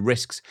take those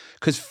risks,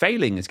 because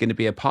failing is going to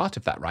be a part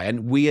of that, right?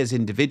 And we as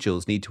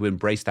individuals need to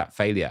embrace that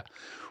failure.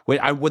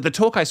 The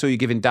talk I saw you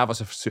give in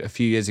Davos a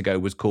few years ago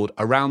was called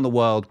Around the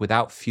World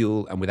Without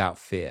Fuel and Without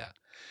Fear.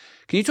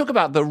 Can you talk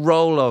about the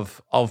role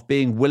of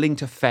being willing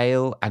to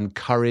fail and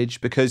courage?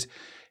 Because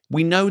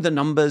we know the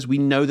numbers, we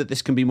know that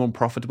this can be more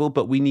profitable,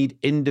 but we need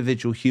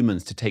individual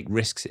humans to take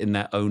risks in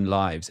their own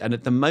lives. And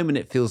at the moment,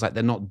 it feels like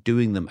they're not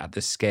doing them at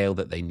the scale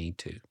that they need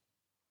to.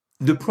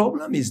 The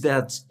problem is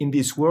that in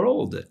this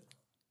world,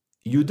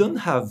 you don't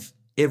have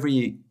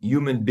every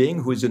human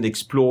being who is an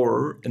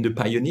explorer and a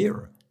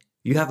pioneer.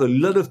 You have a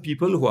lot of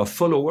people who are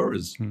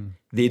followers.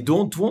 They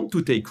don't want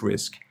to take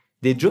risk.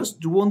 They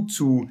just want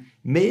to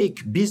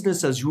make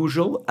business as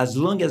usual as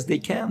long as they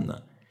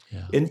can.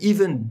 Yeah. And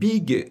even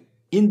big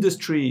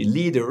industry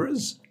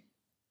leaders,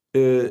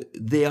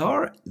 they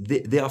are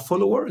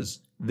followers.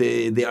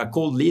 They are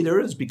called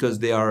leaders because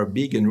they are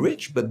big and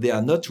rich, but they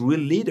are not real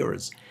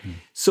leaders.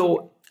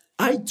 So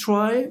I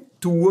try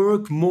to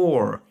work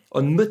more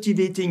on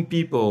motivating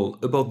people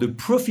about the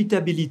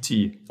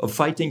profitability of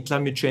fighting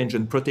climate change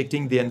and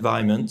protecting the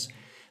environment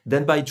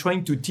than by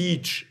trying to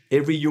teach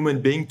every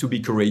human being to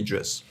be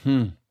courageous.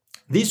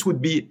 This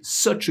would be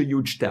such a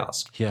huge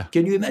task. Yeah.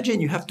 Can you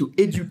imagine? You have to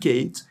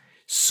educate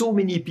so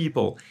many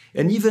people.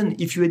 And even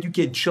if you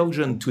educate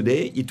children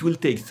today, it will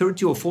take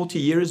 30 or 40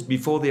 years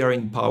before they are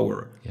in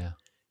power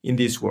in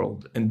this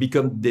world and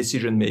become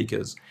decision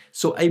makers.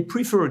 So I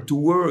prefer to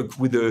work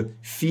with the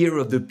fear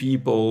of the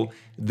people,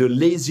 the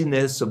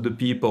laziness of the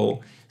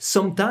people,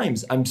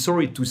 sometimes, I'm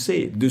sorry to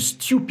say, the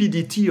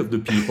stupidity of the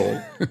people,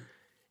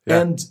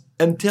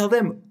 and tell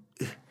them,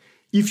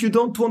 if you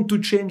don't want to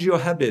change your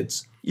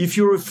habits, if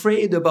you're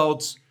afraid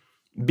about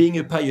being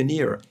a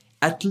pioneer,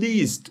 at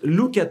least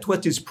look at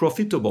what is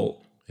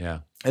profitable. Yeah.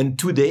 And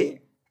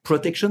today,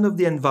 protection of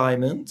the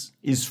environment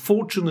is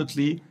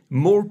fortunately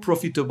more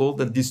profitable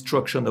than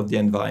destruction of the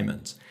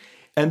environment.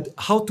 And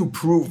how to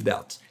prove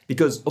that?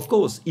 Because, of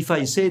course, if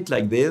I say it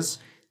like this,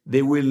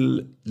 they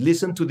will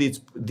listen to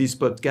this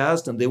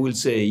podcast and they will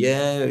say,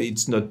 yeah,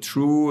 it's not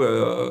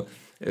true.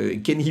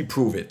 Can he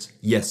prove it?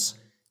 Yes.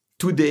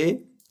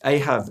 Today, I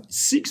have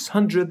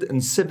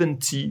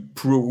 670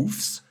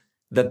 proofs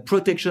that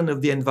protection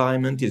of the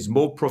environment is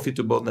more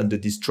profitable than the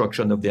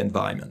destruction of the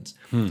environment.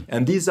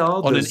 And these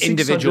are on an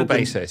individual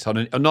basis,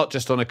 not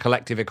just on a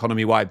collective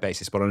economy-wide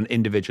basis, but on an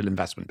individual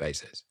investment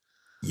basis.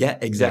 Yeah,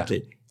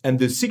 exactly. Yeah. And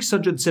the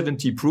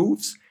 670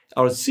 proofs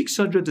are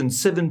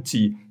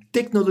 670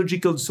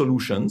 technological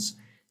solutions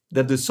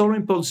that the Solar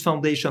Impulse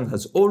Foundation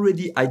has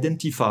already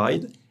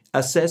identified,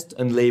 assessed,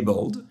 and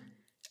labeled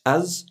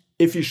as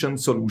efficient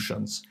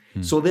solutions.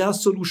 So there are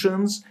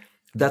solutions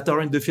that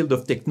are in the field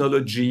of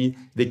technology.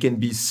 They can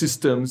be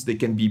systems, they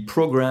can be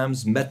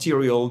programs,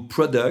 material,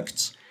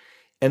 products,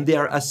 and they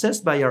are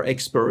assessed by our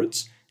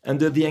experts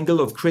under the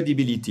angle of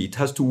credibility. It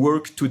has to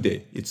work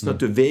today. It's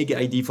not a vague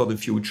idea for the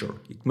future.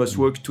 It must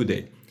work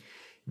today.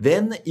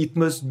 Then it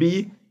must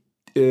be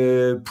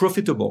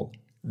profitable.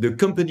 The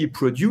company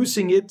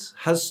producing it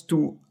has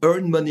to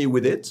earn money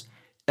with it,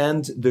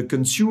 and the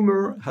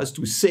consumer has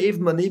to save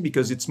money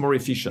because it's more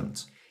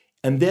efficient.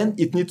 And then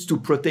it needs to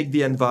protect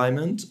the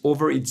environment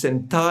over its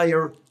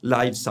entire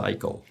life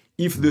cycle.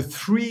 If the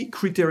three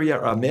criteria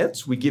are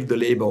met, we give the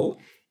label,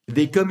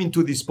 they come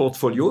into this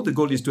portfolio. The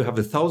goal is to have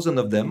 1,000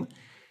 of them.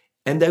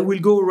 And I will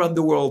go around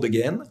the world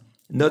again,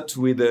 not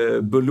with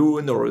a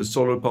balloon or a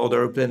solar-powered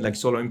airplane like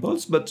Solar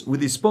Impulse, but with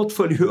this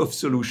portfolio of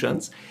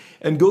solutions,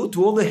 and go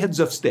to all the heads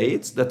of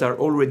states that are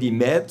already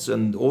met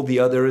and all the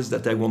others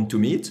that I want to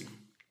meet,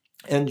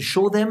 and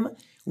show them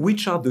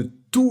which are the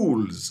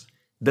tools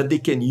that they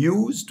can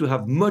use to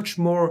have much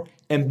more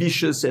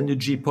ambitious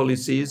energy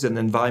policies and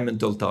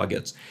environmental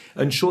targets.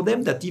 And show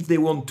them that if they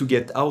want to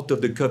get out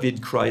of the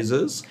COVID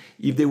crisis,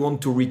 if they want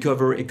to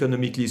recover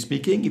economically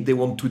speaking, if they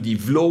want to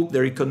develop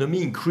their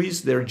economy,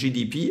 increase their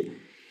GDP,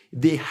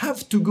 they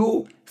have to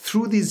go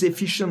through these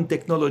efficient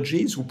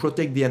technologies who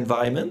protect the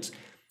environment,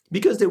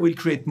 because they will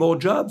create more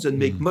jobs and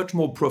make much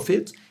more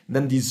profit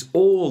than this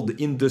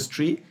old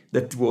industry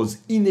that was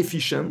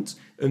inefficient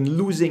and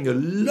losing a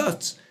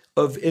lot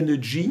of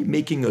energy,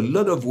 making a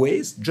lot of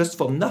waste just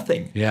for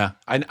nothing. Yeah,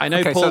 I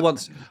know Paul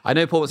wants to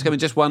come in.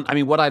 Just one. I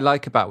mean, what I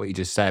like about what you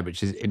just said,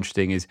 which is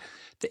interesting, is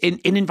in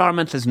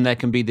environmentalism there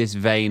can be this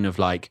vein of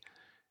like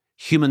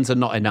humans are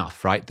not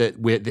enough, right? That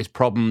we're this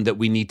problem that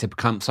we need to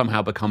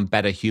somehow become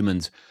better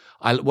humans.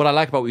 What I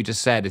like about what you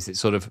just said is it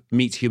sort of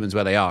meets humans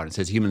where they are and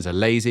says humans are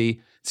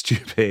lazy,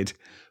 stupid,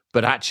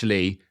 but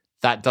actually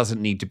that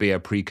doesn't need to be a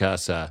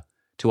precursor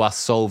to us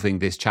solving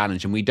this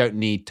challenge, and we don't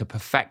need to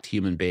perfect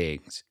human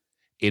beings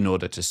in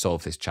order to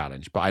solve this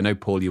challenge. But I know,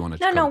 Paul, you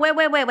wanted to... No,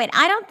 wait.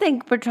 I don't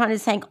think Bertrand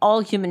is saying all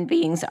human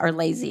beings are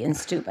lazy and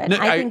stupid. No,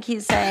 I think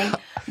he's saying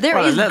there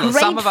is little.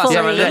 gratefully... Some of us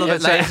are a little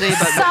bit lazy,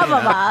 but... Some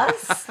of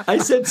us. I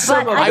said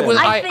some of them.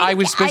 I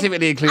was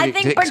specifically excluding I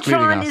think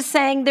Bertrand us. is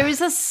saying there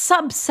is a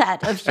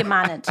subset of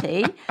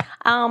humanity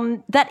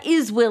that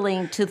is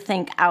willing to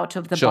think out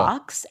of the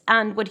box.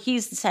 And what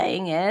he's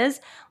saying is,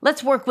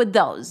 let's work with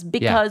those,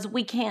 because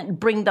we can't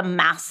bring the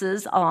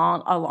masses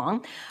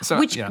along. So,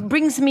 which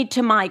brings me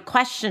to my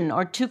question,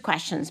 or two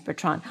questions,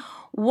 Bertrand.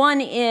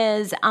 One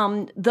is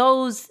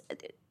those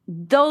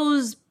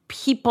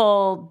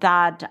people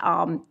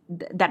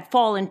that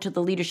fall into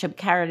the leadership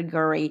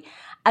category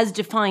as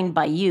defined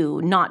by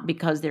you, not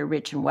because they're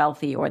rich and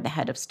wealthy or the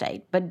head of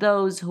state, but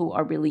those who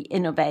are really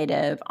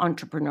innovative,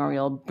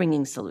 entrepreneurial,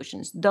 bringing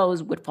solutions.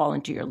 Those would fall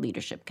into your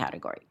leadership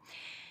category.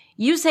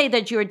 You say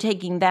that you're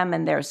taking them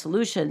and their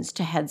solutions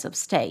to heads of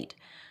state.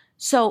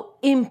 So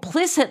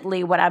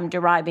implicitly, what I'm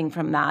deriving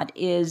from that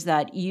is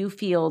that you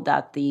feel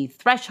that the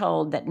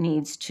threshold that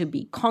needs to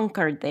be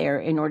conquered there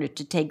in order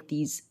to take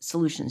these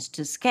solutions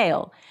to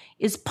scale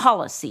is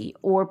policy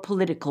or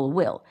political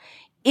will.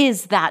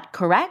 Is that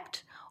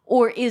correct?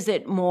 Or is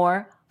it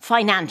more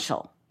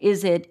financial?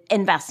 Is it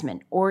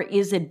investment? Or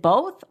is it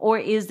both? Or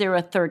is there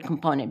a third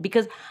component?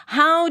 Because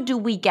how do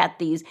we get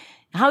these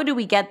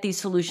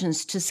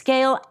solutions to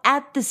scale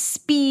at the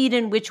speed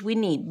in which we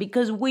need?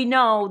 Because we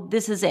know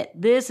this is it.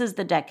 This is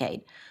the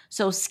decade.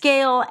 So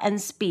scale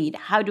and speed,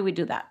 how do we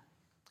do that?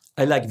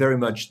 I like very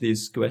much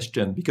this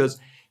question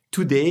because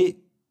today,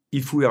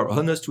 if we are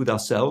honest with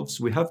ourselves,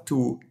 we have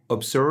to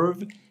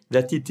observe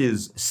that it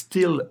is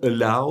still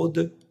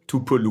allowed to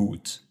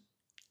pollute.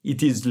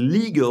 It is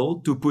legal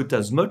to put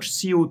as much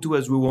CO2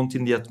 as we want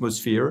in the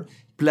atmosphere,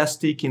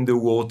 plastic in the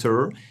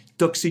water,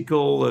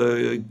 toxical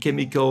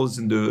chemicals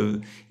in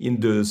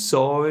the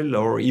soil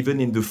or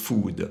even in the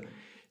food.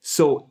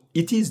 So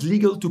it is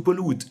legal to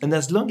pollute. And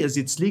as long as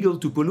it's legal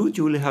to pollute,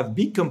 you will have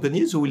big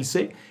companies who will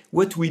say,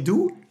 what we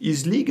do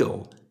is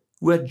legal.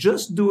 We're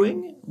just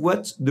doing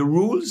what the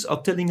rules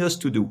are telling us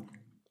to do.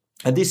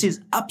 And this is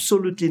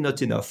absolutely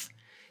not enough.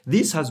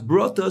 This has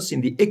brought us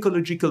in the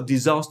ecological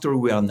disaster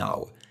we are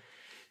now.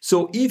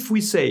 So if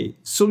we say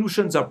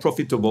solutions are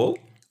profitable,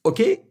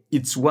 okay,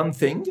 it's one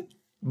thing.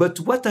 But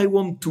what I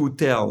want to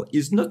tell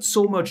is not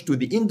so much to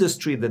the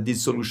industry that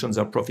these solutions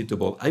are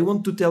profitable. I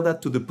want to tell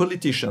that to the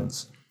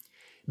politicians.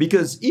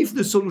 Because if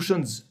the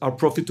solutions are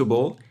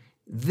profitable,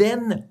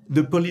 then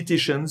the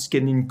politicians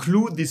can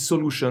include these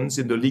solutions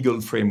in the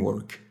legal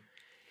framework.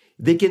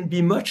 They can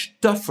be much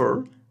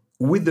tougher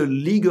with the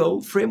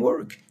legal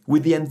framework,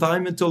 with the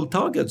environmental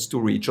targets to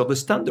reach or the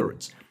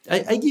standards.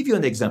 I give you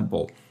an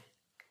example.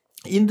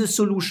 In the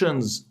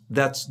solutions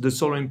that the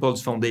Solar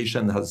Impulse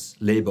Foundation has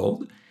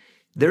labeled,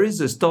 there is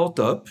a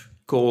startup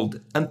called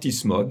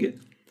Antismog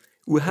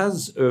who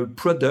has a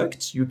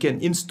product you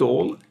can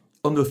install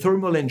on a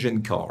thermal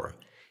engine car.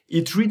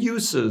 It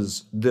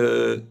reduces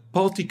the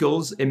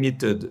particles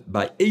emitted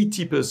by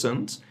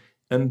 80%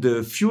 and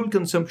the fuel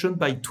consumption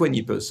by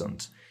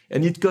 20%.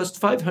 And it costs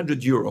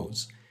 500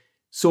 euros.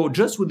 So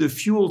just with the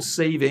fuel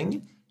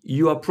saving,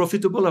 you are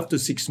profitable after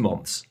 6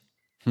 months.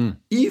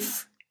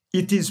 If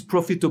it is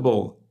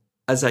profitable,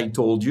 as I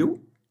told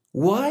you,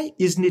 why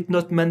isn't it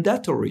not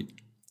mandatory?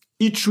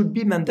 It should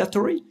be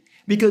mandatory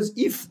because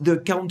if the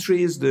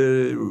countries,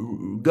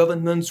 the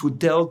governments would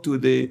tell to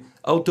the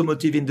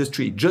automotive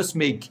industry, just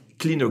make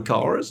cleaner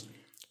cars,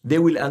 they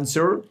will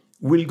answer,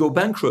 we'll go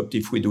bankrupt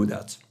if we do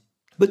that.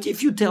 But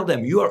if you tell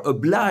them you are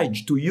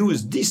obliged to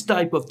use this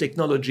type of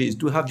technologies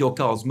to have your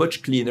cars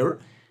much cleaner,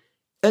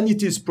 and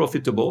it is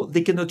profitable,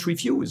 they cannot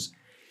refuse.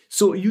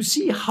 So you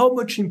see how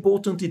much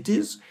important it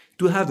is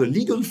to have a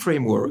legal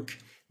framework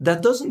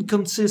that doesn't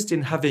consist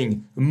in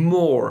having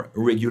more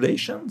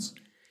regulations,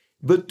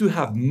 but to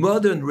have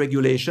modern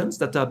regulations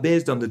that are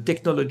based on the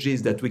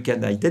technologies that we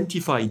can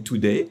identify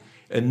today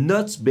and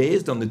not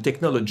based on the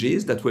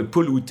technologies that were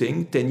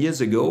polluting 10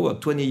 years ago or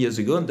 20 years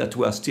ago and that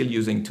we are still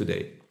using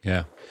today.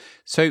 Yeah.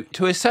 So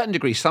to a certain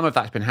degree, some of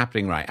that's been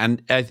happening, right?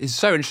 And it's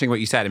so interesting what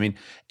you said. I mean,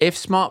 if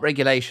smart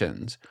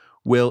regulations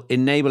will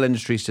enable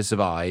industries to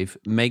survive,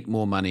 make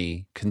more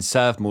money,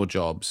 conserve more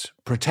jobs,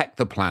 protect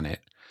the planet,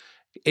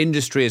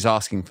 industry is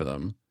asking for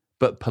them,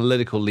 but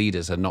political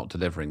leaders are not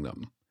delivering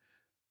them.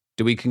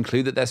 Do we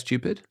conclude that they're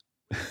stupid?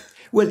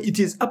 Well, it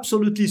is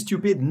absolutely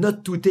stupid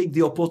not to take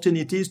the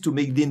opportunities to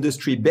make the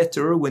industry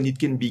better when it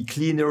can be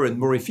cleaner and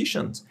more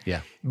efficient.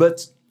 Yeah.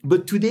 But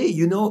today,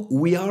 you know,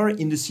 we are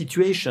in a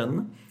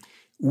situation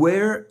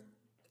where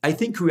I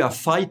think we are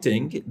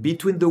fighting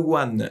between the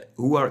one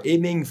who are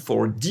aiming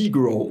for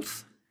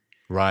degrowth,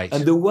 right,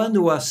 and the one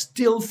who are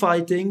still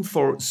fighting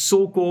for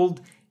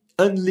so-called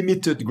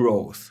unlimited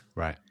growth.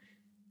 Right.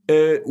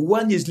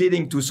 One is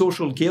leading to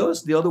social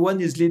chaos, the other one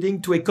is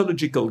leading to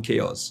ecological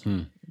chaos.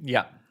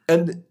 Yeah.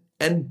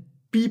 And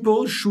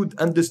people should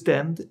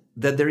understand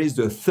that there is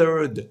a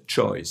third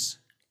choice.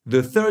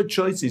 The third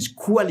choice is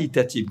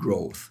qualitative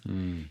growth.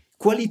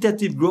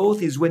 Qualitative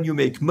growth is when you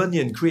make money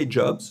and create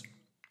jobs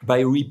by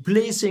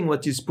replacing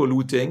what is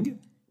polluting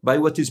by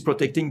what is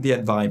protecting the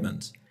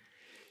environment.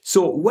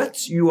 So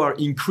what you are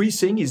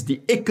increasing is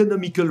the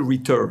economical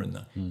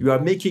return. You are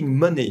making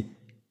money,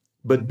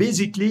 but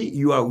basically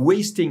you are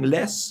wasting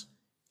less,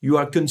 you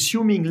are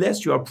consuming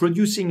less, you are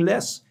producing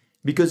less,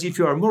 because if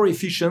you are more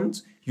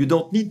efficient, you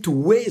don't need to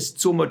waste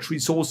so much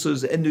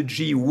resources,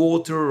 energy,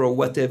 water, or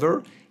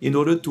whatever in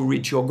order to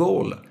reach your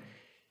goal.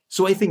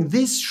 So I think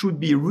this should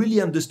be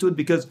really understood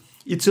because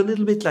it's a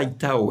little bit like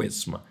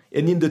Taoism.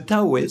 And in the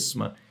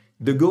Taoism,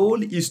 the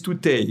goal is to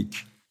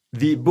take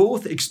the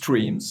both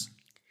extremes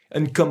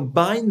and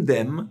combine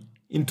them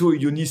into a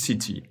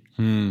unicity.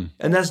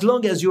 And as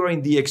long as you are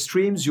in the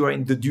extremes, you are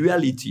in the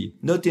duality,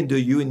 not in the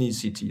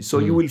unicity. So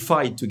you will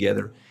fight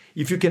together.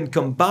 If you can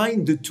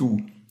combine the two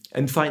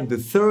and find the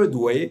third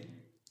way,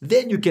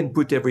 then you can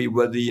put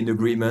everybody in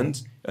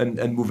agreement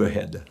and move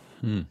ahead.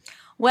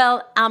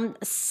 Well,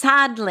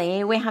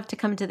 sadly, we have to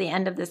come to the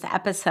end of this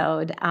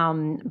episode,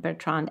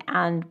 Bertrand,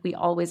 and we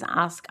always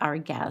ask our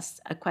guests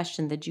a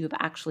question that you've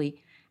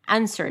actually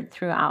answered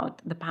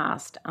throughout the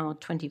past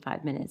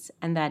 25 minutes,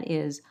 and that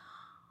is,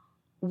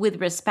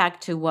 with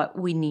respect to what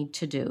we need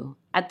to do,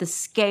 at the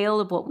scale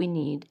of what we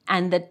need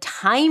and the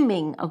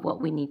timing of what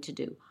we need to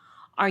do,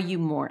 are you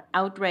more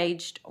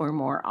outraged or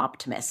more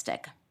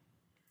optimistic?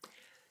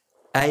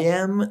 I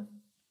am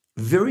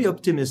very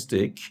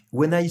optimistic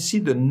when I see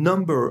the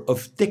number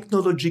of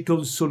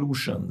technological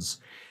solutions,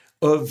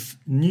 of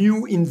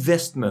new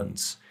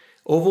investments,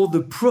 of all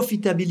the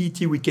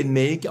profitability we can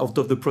make out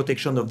of the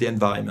protection of the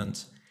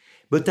environment.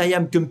 But I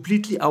am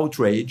completely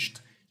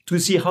outraged to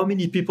see how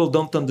many people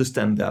don't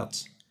understand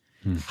that,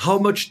 how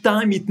much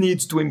time it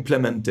needs to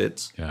implement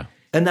it. Yeah.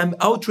 And I'm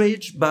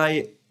outraged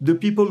by the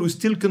people who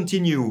still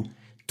continue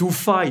to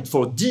fight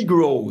for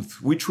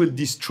degrowth, which will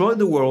destroy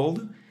the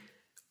world,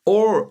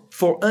 or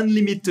for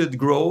unlimited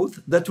growth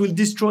that will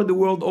destroy the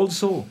world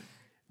also.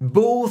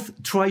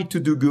 Both try to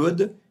do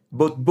good,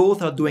 but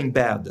both are doing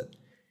bad.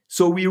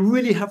 So we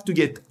really have to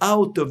get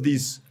out of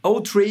these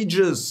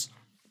outrageous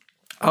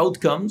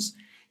outcomes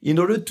in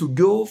order to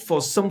go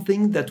for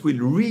something that will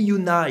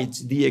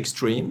reunite the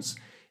extremes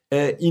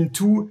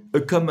into a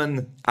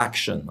common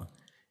action.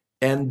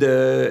 And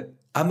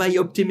am I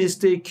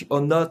optimistic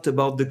or not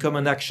about the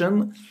common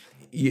action?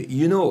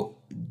 You know,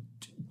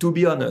 to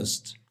be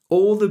honest,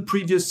 all the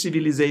previous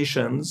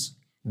civilizations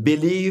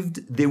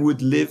believed they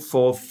would live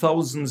for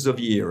thousands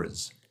of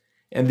years,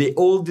 and they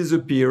all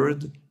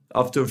disappeared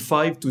after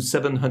 500 to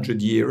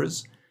 700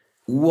 years.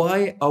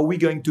 Why are we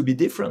going to be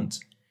different?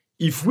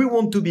 If we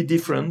want to be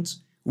different,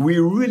 we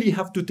really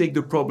have to take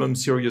the problem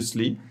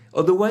seriously.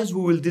 Otherwise,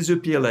 we will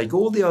disappear like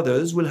all the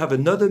others. We'll have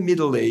another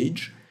Middle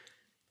Age,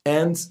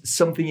 and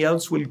something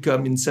else will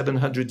come in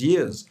 700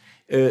 years.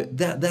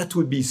 That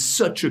would be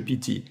such a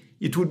pity.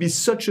 It would be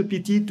such a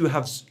pity to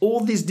have all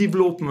these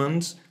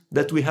developments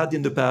that we had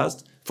in the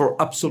past for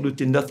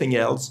absolutely nothing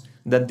else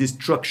than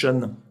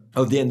destruction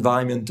of the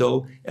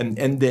environmental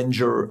and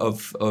danger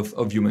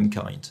of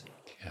humankind.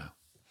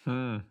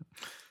 Yeah.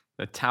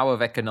 The Tower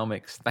of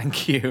Economics.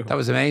 Thank you. That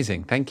was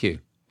amazing. Thank you.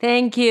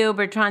 Thank you,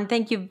 Bertrand.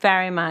 Thank you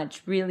very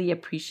much. Really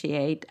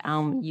appreciate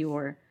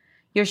your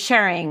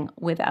sharing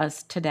with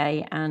us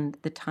today and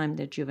the time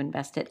that you've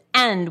invested.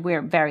 And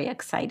we're very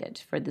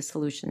excited for the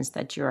solutions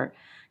that you're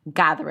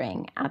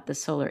gathering at the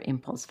Solar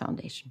Impulse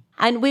Foundation.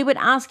 And we would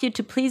ask you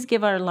to please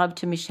give our love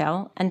to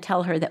Michelle and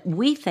tell her that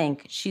we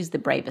think she's the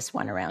bravest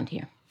one around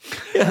here.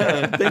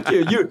 Yeah, thank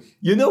you.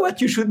 You know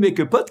what? You should make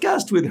a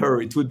podcast with her.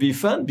 It would be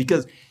fun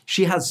because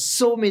she has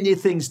so many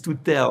things to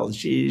tell.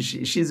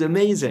 She's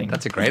amazing.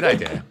 That's a great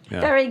idea.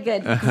 Yeah. Very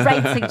good.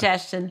 Great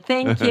suggestion.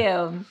 Thank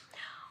you.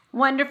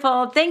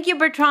 Wonderful. Thank you,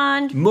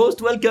 Bertrand.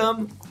 Most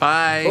welcome.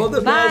 Bye. All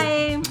the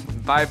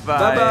best. Bye.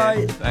 Bye-bye.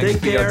 Bye-bye. Thanks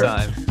Take for your care.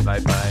 time.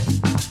 Bye-bye.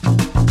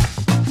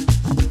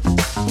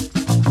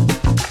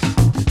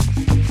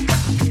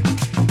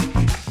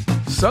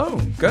 So,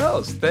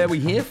 girls, there we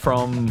hear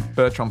from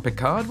Bertrand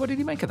Piccard. What did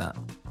you make of that?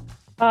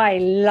 I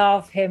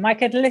love him. I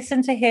could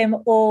listen to him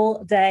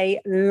all day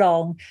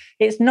long.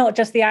 It's not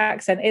just the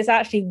accent, it's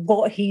actually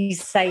what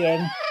he's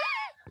saying.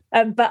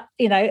 But,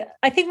 you know,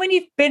 I think when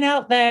you've been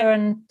out there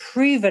and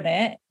proven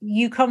it,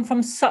 you come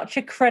from such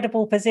a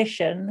credible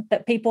position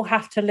that people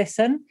have to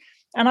listen.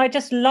 And I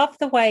just love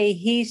the way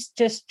he's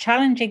just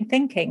challenging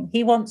thinking.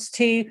 He wants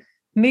to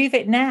move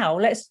it now.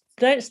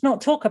 Let's not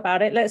talk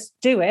about it. Let's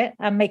do it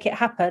and make it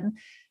happen.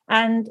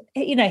 And,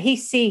 you know, he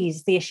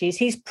sees the issues.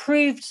 He's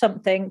proved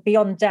something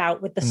beyond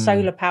doubt with the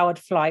solar powered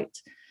flight.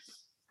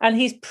 And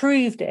he's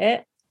proved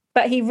it.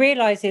 But he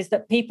realizes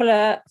that people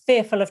are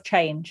fearful of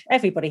change.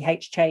 Everybody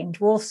hates change.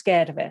 We're all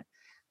scared of it.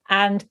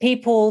 And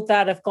people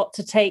that have got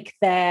to take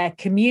their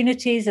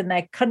communities and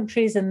their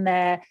countries and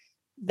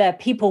their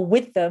people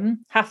with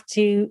them have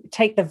to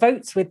take the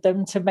votes with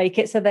them to make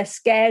it. So they're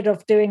scared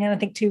of doing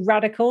anything too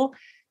radical.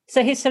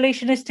 So his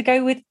solution is to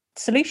go with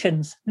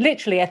solutions,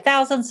 literally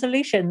 1,000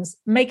 solutions,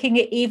 making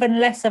it even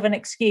less of an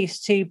excuse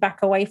to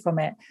back away from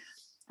it.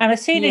 And as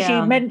soon as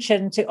you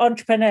mention to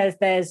entrepreneurs,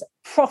 there's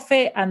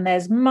profit and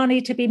there's money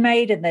to be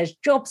made and there's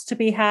jobs to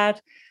be had.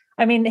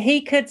 I mean,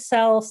 he could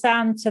sell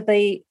sand to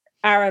the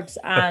Arabs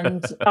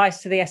and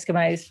ice to the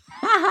Eskimos.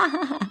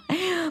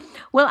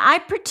 Well, I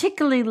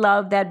particularly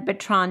love that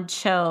Bertrand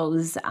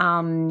chose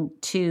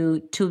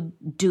to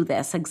do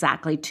this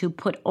exactly, to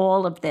put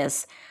all of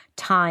this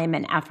time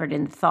and effort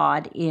and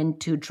thought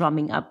into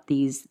drumming up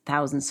these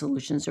 1,000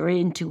 solutions, or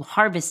into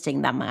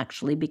harvesting them,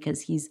 actually, because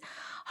he's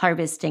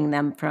harvesting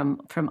them from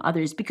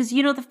others. Because,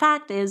 you know, the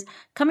fact is,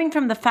 coming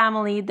from the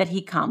family that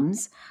he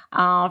comes,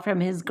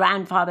 from his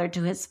grandfather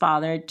to his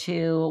father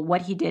to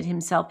what he did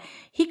himself,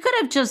 he could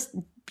have just,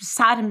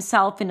 sat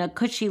himself in a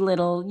cushy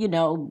little,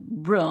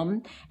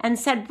 room and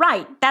said,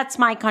 right, that's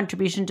my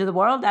contribution to the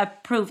world.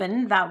 I've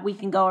proven that we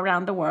can go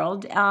around the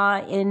world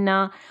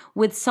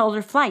with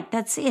solar flight.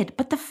 That's it.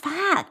 But the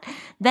fact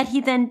that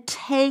he then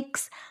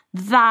takes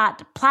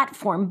that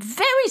platform,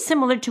 very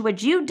similar to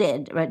what you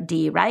did,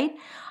 Dee, right?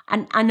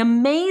 An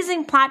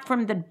amazing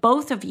platform that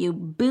both of you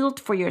built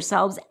for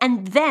yourselves,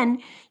 and then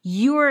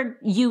you're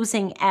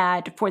using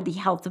it for the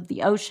health of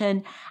the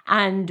ocean,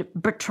 and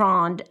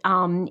Bertrand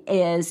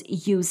is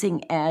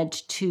using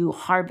it to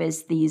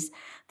harvest these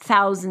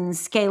thousand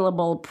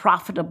scalable,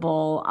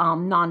 profitable,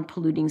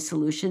 non-polluting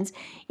solutions.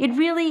 It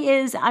really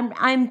is.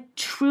 I'm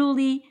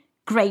truly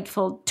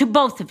grateful to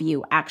both of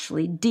you,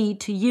 actually, Dee,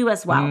 to you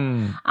as well,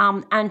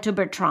 and to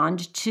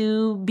Bertrand,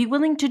 to be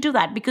willing to do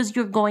that, because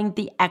you're going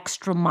the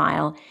extra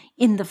mile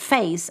in the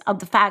face of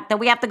the fact that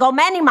we have to go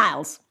many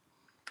miles.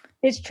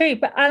 It's true,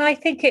 and I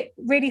think it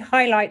really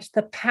highlights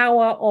the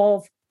power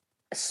of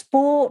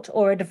sport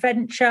or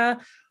adventure,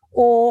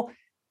 or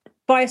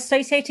by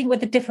associating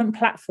with a different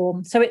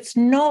platform. So it's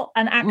not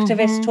an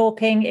activist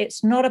talking,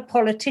 it's not a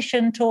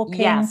politician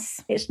talking,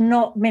 it's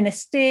not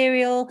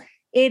ministerial,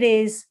 it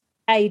is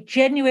a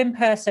genuine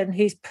person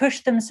who's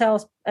pushed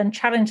themselves and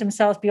challenged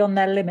themselves beyond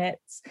their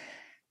limits,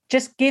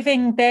 just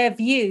giving their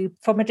view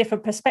from a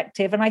different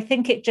perspective. And I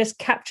think it just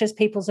captures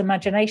people's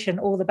imagination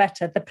all the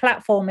better. The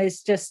platform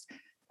is just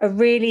a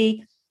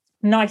really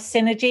nice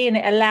synergy, and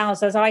it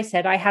allows, as I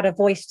said, I had a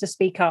voice to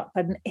speak up,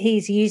 and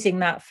he's using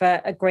that for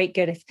a great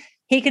good. If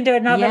he can do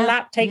another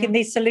lap taking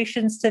these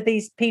solutions to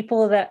these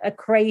people that are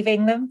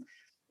craving them,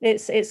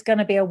 it's going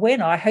to be a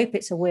win. I hope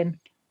it's a win.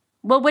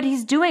 Well, what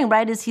he's doing,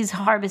 right, is he's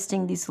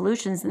harvesting these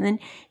solutions, and then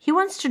he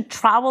wants to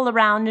travel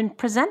around and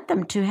present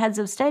them to heads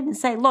of state and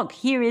say, look,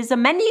 here is a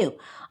menu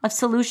of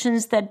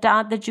solutions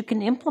that you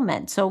can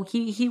implement. So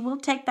he will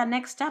take that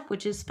next step,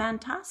 which is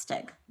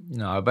fantastic.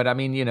 No, but I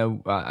mean,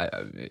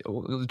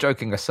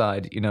 joking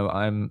aside,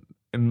 I'm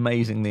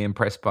amazingly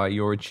impressed by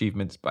your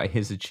achievements, by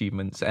his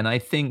achievements. And I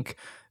think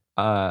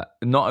not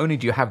only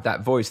do you have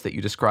that voice that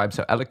you describe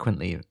so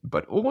eloquently,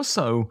 but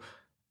also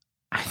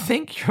I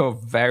think you're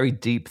very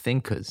deep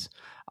thinkers.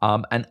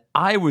 And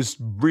I was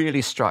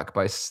really struck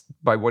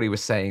by what he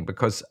was saying,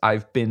 because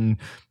I've been,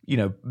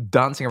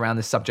 dancing around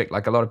this subject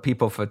like a lot of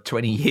people for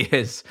 20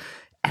 years.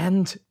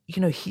 And,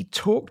 he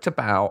talked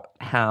about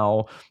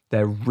how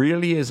there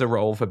really is a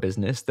role for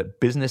business, that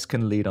business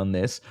can lead on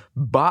this,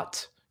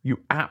 but you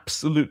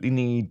absolutely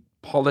need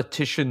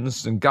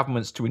politicians and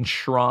governments to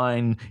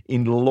enshrine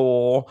in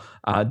law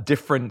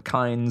different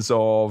kinds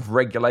of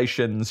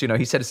regulations.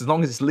 He said, as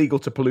long as it's legal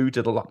to pollute,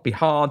 it'll be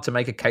hard to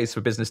make a case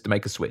for business to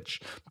make a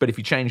switch. But if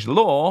you change the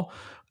law,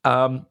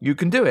 you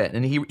can do it.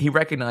 And he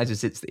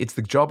recognizes it's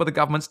the job of the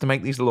governments to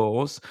make these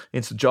laws.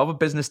 It's the job of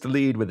business to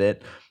lead with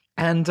it.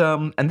 And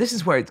this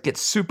is where it gets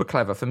super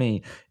clever for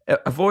me,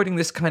 avoiding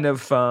this kind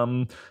of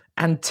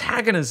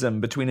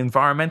antagonism between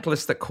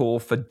environmentalists that call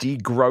for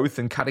degrowth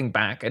and cutting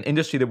back, and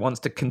industry that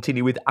wants to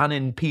continue with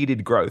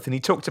unimpeded growth. And he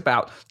talked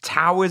about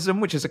Taoism,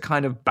 which is a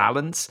kind of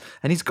balance,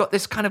 and he's got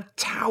this kind of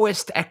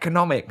Taoist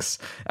economics.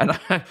 And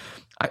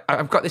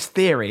I've got this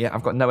theory.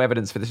 I've got no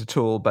evidence for this at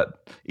all,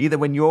 but either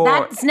when you're...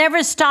 That's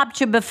never stopped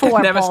you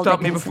before, never Paul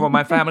stopped Dickinson. me before.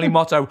 My family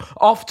motto,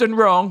 often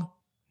wrong,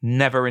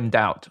 never in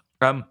doubt.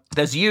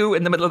 There's you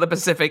in the middle of the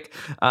Pacific,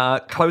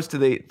 close to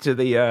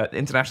the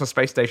International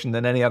Space Station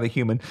than any other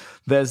human.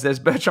 There's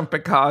Bertrand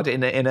Piccard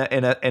in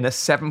a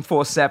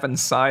 747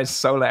 sized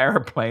solar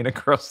airplane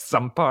across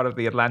some part of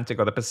the Atlantic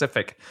or the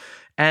Pacific,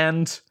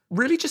 and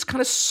really just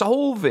kind of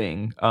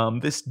solving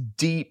this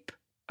deep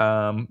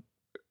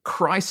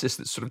crisis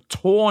that's sort of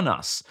torn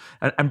us,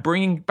 and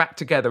bringing back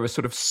together a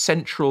sort of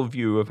central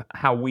view of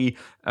how we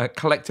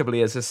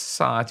collectively as a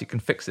society can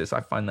fix this.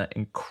 I find that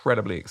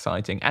incredibly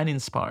exciting and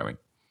inspiring.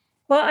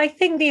 Well, I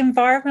think the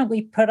environment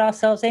we put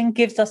ourselves in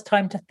gives us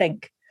time to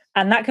think,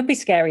 and that can be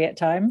scary at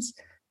times.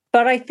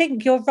 But I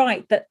think you're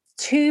right that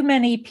too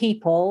many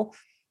people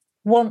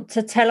want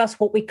to tell us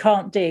what we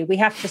can't do. We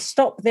have to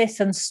stop this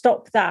and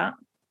stop that,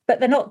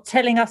 but they're not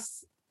telling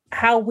us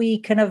how we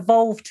can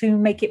evolve to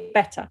make it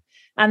better.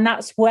 And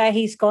that's where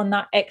he's gone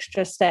that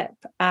extra step.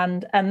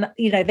 And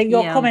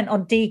your comment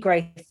on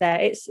degrowth there,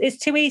 it's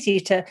too easy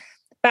to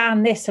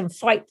ban this and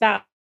fight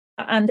that.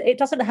 And it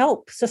doesn't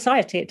help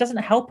society. It doesn't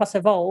help us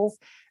evolve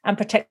and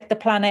protect the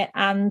planet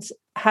and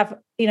have,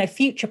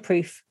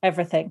 future-proof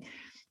everything.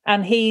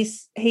 And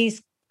he's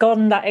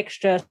gone that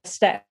extra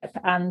step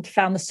and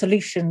found the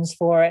solutions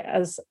for it.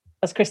 As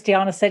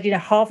Christiana said,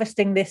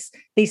 harvesting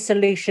these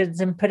solutions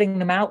and putting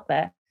them out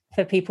there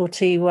for people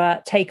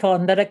to take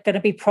on that are going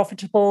to be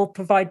profitable,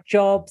 provide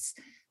jobs,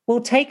 will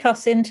take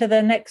us into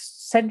the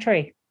next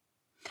century.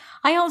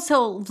 I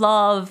also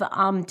love,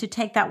 to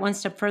take that one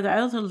step further, I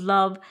also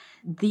love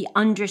the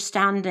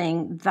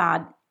understanding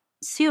that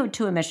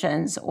CO2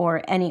 emissions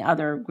or any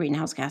other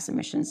greenhouse gas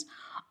emissions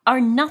are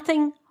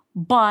nothing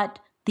but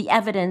the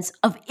evidence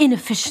of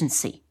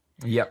inefficiency.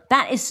 Yep.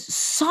 That is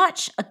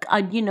such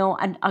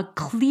a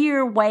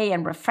clear way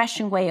and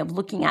refreshing way of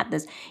looking at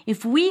this.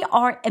 If we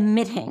are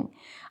emitting,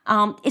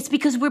 it's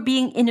because we're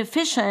being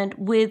inefficient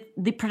with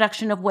the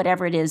production of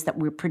whatever it is that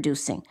we're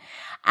producing.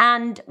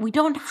 And we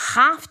don't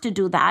have to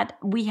do that.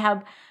 We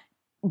have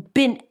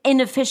been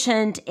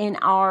inefficient in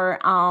our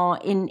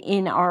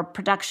in our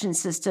production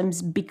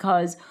systems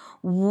because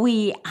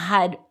we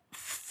had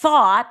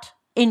thought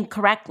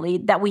incorrectly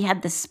that we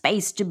had the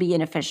space to be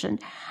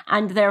inefficient,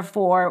 and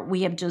therefore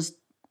we have just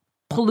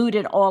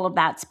polluted all of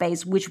that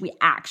space, which we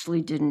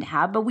actually didn't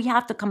have. But we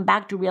have to come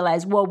back to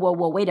realize, whoa,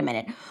 wait a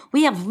minute.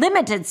 We have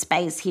limited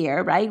space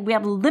here, right? We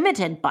have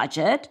limited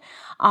budget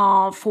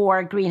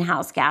for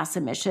greenhouse gas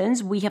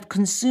emissions. We have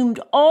consumed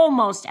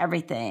almost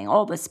everything,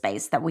 all the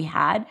space that we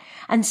had.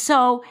 And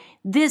so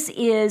this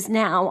is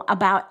now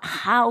about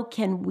how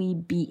can we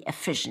be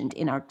efficient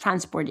in our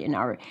transport, in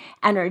our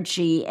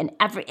energy, and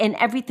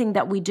everything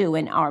that we do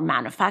in our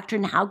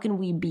manufacturing. How can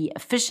we be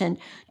efficient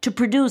to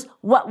produce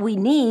what we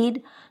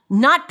need,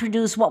 not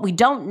produce what we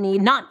don't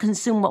need, not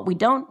consume what we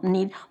don't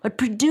need, but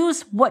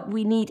produce what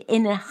we need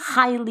in a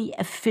highly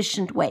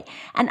efficient way.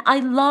 And I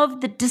love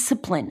the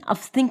discipline of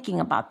thinking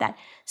about that.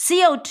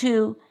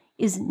 CO2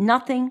 is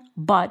nothing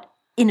but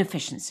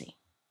inefficiency.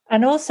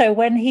 And also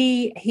when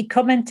he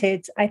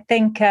commented, I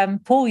think,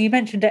 Paul, you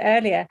mentioned it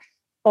earlier,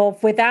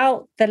 of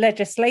without the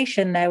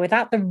legislation there,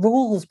 without the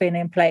rules being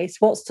in place,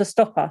 what's to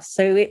stop us?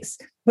 So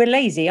we're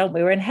lazy, aren't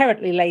we? We're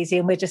inherently lazy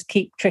and we just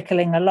keep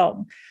trickling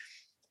along.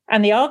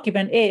 And the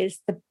argument is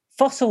the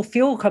fossil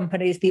fuel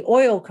companies, the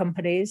oil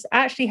companies,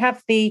 actually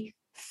have the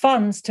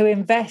funds to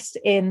invest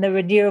in the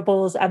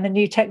renewables and the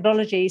new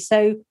technology.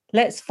 So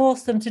let's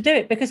force them to do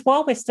it, because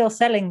while we're still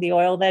selling the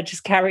oil, they'll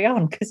just carry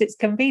on because it's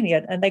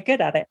convenient and they're good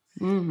at it.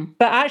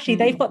 But actually,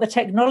 they've got the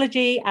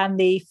technology and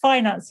the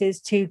finances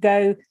to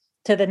go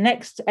to the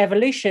next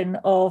evolution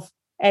of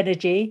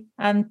energy,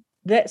 and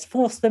let's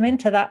force them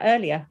into that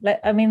earlier.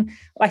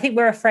 I think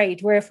we're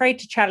afraid. We're afraid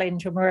to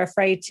challenge, and we're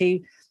afraid to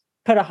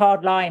put a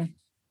hard line.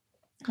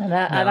 And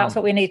that's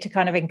what we need to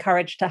kind of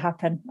encourage to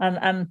happen.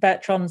 And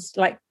Bertrand's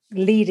like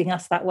leading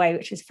us that way,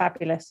 which is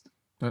fabulous.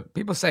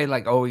 People say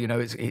like, oh,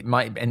 it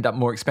might end up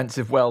more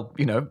expensive. Well,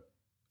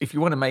 if you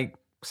want to make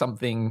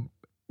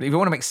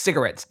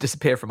cigarettes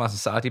disappear from our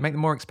society, make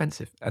them more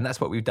expensive. And that's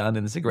what we've done.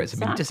 And the cigarettes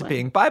have been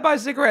disappearing. Bye-bye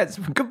cigarettes.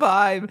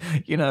 Goodbye.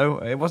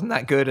 It wasn't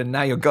that good. And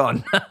now you're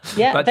gone.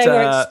 Yeah, but, they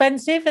were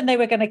expensive and they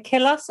were going to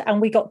kill us. And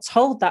we got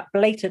told that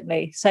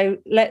blatantly. So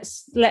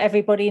let's let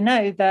everybody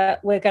know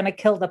that we're going to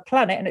kill the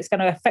planet and it's going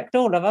to affect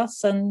all of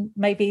us. And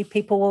maybe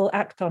people will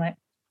act on it.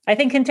 I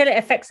think until it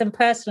affects them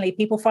personally,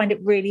 people find it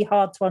really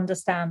hard to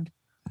understand.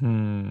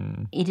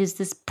 It is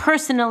this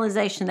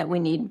personalization that we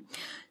need.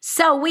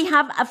 So we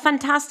have a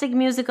fantastic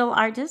musical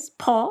artist,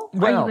 Paul.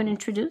 Are you going to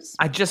introduce?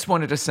 I just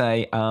wanted to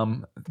say,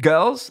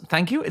 girls,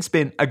 thank you. It's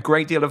been a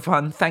great deal of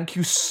fun. Thank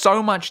you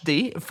so much,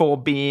 Dee, for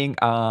being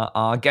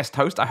our guest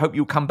host. I hope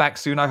you'll come back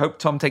soon. I hope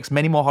Tom takes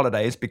many more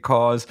holidays,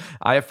 because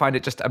I find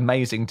it just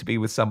amazing to be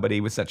with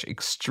somebody with such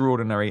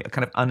extraordinary,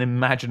 kind of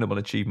unimaginable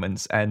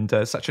achievements, and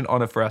such an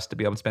honor for us to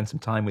be able to spend some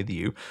time with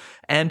you.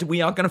 And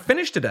we are going to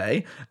finish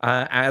today,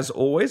 as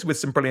always, with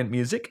some brilliant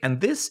music.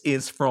 And this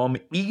is from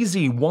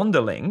Easy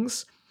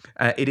Wanderlings.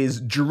 It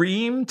is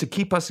Dream to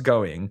Keep Us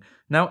Going.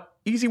 Now,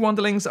 Easy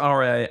Wanderlings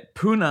are a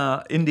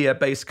Pune,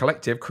 India-based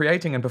collective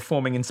creating and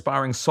performing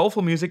inspiring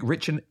soulful music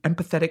rich in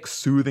empathetic,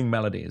 soothing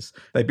melodies.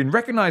 They've been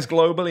recognized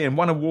globally and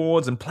won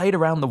awards and played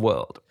around the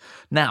world.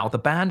 Now, the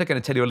band are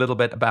going to tell you a little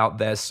bit about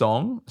their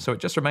song, so it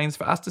just remains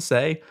for us to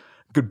say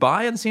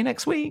goodbye and see you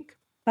next week.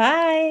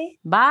 Bye.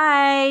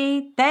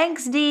 Bye.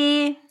 Thanks,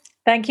 Dee.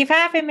 Thank you for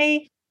having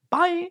me.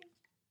 Bye.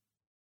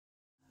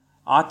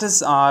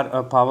 Artists are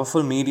a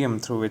powerful medium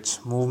through which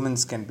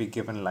movements can be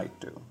given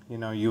light to.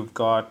 You've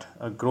got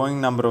a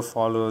growing number of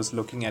followers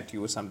looking at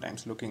you,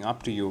 sometimes looking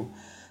up to you.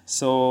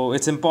 So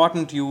it's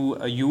important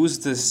you use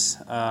this,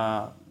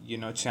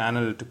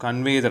 channel to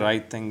convey the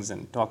right things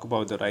and talk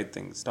about the right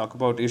things. Talk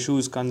about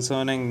issues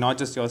concerning not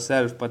just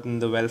yourself, but in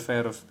the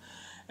welfare of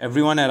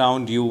everyone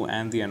around you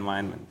and the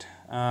environment.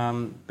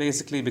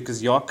 Basically,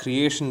 because your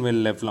creation will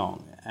live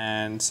long,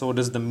 and so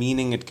does the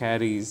meaning it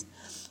carries.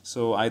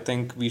 So I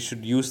think we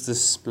should use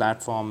this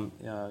platform,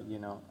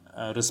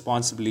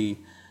 responsibly,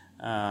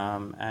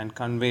 and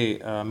convey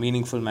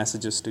meaningful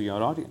messages to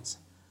your audience.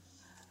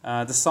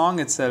 The song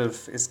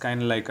itself is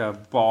kind of like a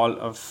ball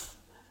of,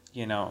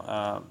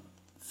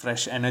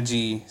 fresh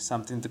energy,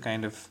 something to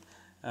kind of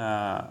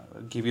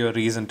give you a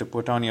reason to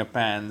put on your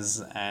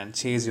pants and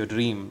chase your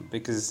dream.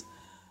 Because,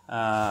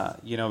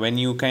 when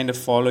you kind of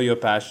follow your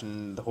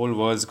passion, the whole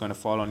world's going to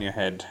fall on your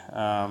head.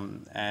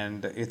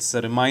 And it's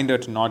a reminder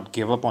to not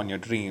give up on your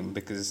dream,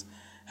 because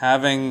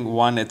having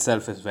one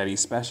itself is very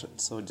special.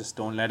 So just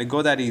don't let it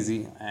go that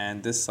easy.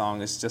 And this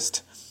song is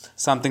just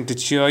something to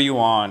cheer you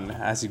on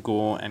as you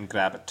go and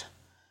grab it.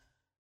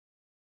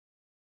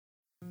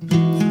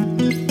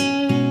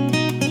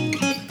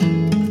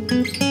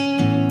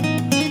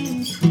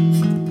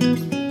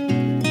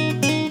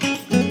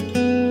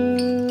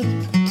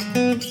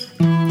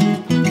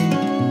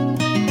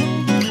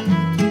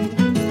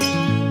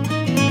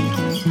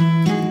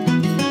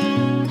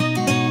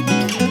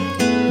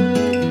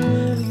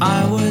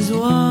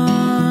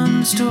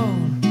 was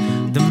told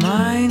the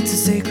mind's a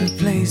sacred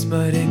place,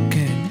 but it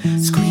can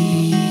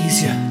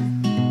squeeze you.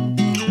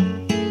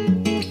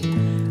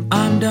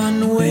 I'm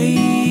done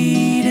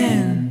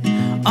waiting,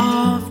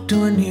 off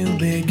to a new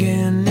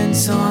beginning.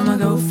 So I'ma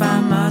go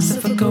find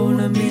myself a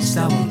golden beach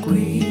that will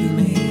greet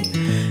me.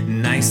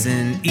 Nice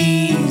and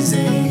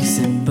easy,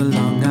 sip a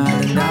Long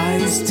Island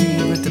iced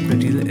tea with the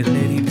pretty little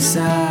lady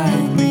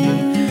beside me,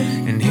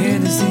 and hear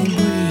the sea breeze.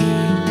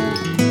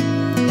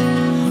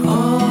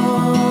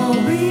 All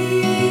we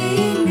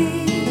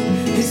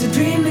need is a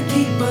dream to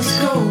keep us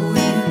going.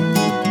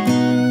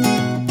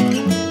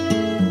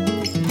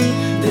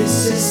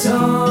 This is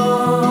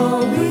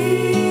all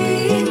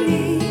we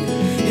need,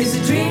 is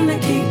a dream to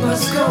keep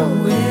us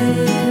going.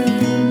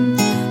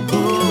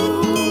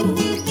 Ooh.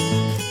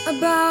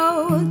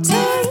 About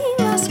time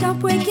I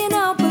stopped waking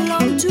up,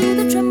 belong to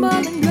the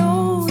trembling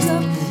blows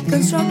of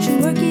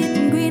construction work,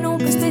 eating green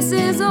open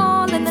spaces,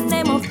 all in the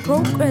name of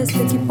progress.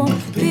 They keep on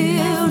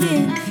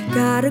building,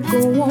 gotta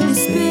go on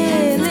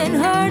spilling,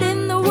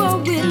 hurting the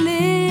world we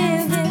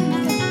live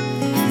in.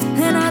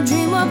 And I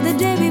dream of the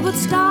day we would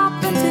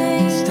stop and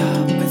think,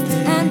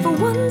 and for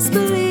once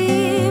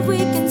believe we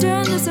can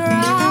turn this around.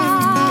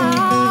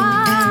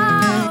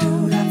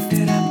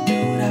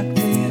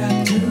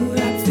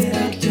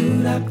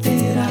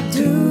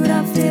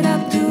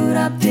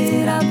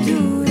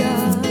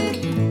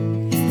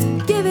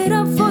 Give it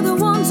up for the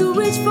ones who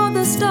reach for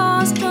the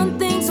stars, turn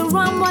things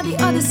around while the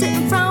others sit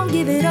and frown.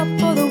 Give it up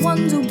for the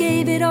ones who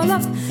gave it all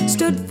up,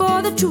 stood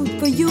for the truth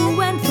for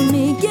you and for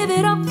me. Give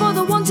it up for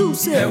the ones who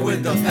said,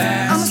 with the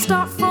past, I'ma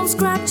start from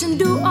scratch and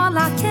do all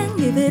I can.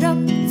 Give it up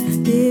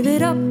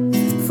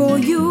for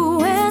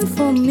you and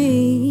for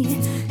me.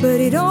 But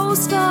it all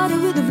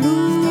started with the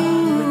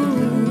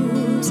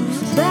blues,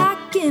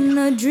 back in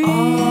a dream.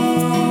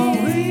 All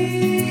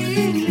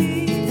we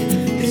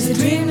need is a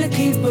dream to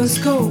keep us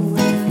going.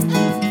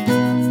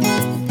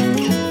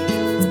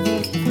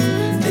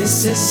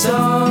 This is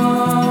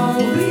all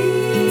we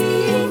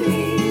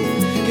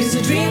need, is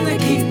a dream to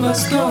keep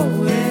us going.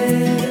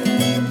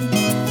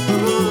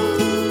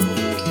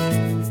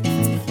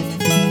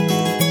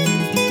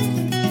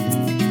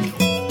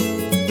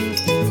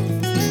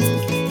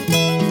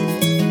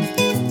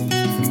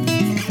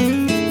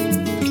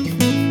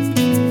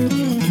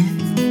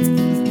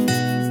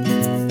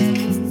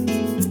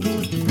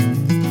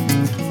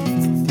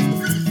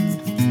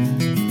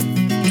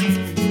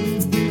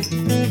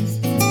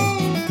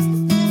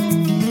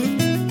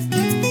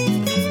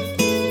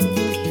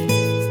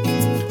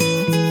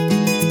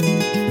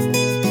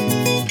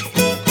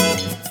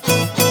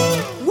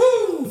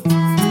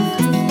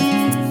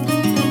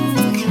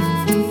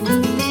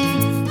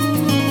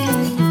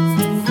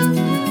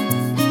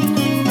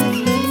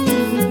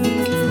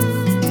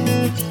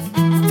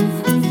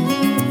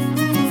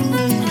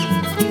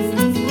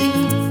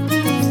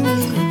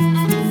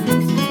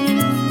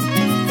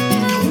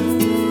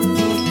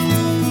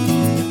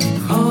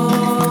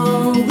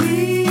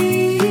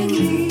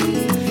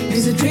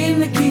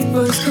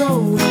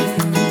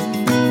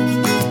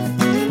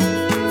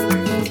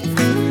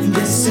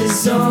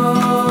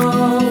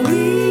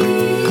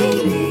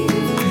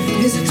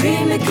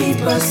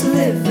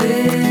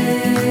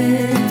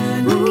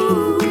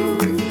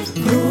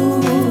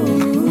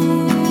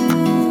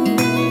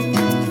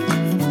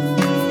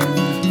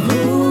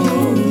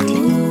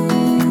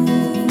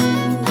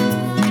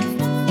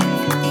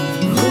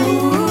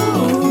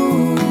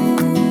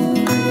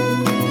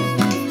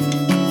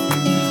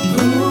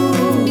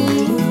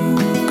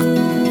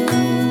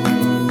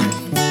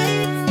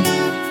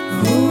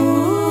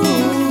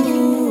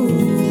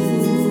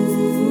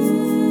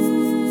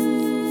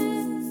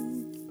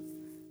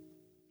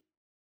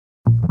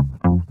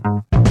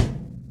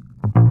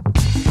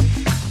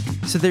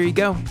 So there you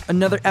go,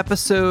 another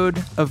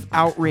episode of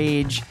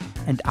Outrage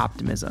and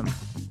Optimism.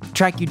 The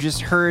track you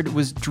just heard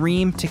was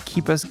Dream to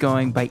Keep Us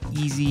Going by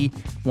Easy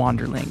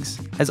Wanderlings.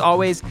 As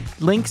always,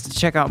 links to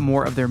check out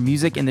more of their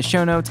music in the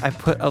show notes. I've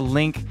put a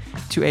link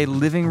to a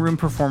living room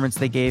performance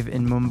they gave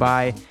in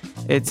Mumbai.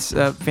 It's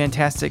a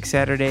fantastic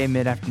Saturday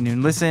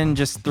mid-afternoon listen.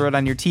 Just throw it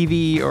on your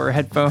TV or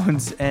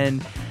headphones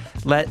and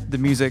let the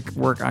music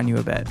work on you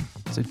a bit.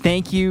 So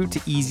thank you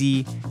to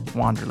Easy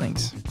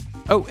Wanderlings.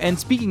 Oh, and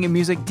speaking of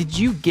music, did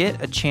you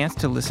get a chance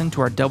to listen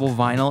to our double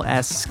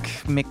vinyl-esque,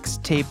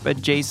 mixtape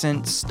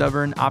adjacent,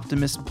 Stubborn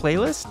Optimist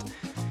playlist?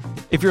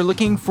 If you're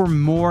looking for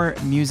more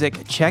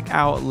music, check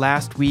out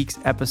last week's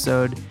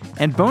episode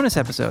and bonus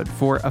episode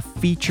for a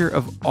feature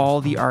of all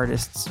the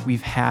artists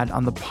we've had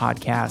on the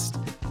podcast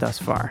thus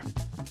far.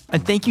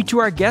 And thank you to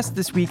our guest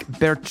this week,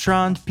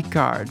 Bertrand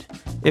Piccard.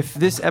 If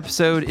this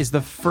episode is the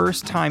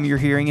first time you're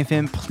hearing of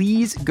him,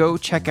 please go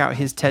check out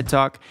his TED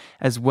Talk,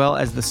 as well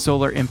as the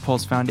Solar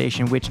Impulse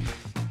Foundation, which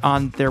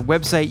on their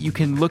website, you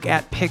can look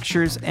at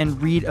pictures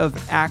and read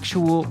of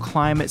actual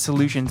climate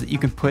solutions that you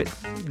can put,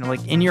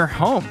 like in your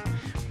home.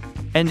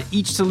 And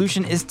each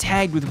solution is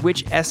tagged with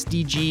which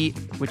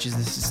SDG, which is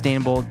the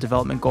Sustainable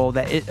Development Goal,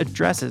 that it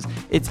addresses.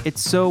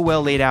 It's so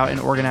well laid out and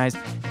organized.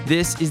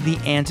 This is the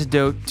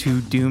antidote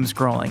to doom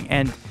scrolling.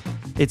 And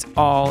It's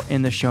all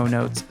in the show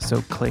notes,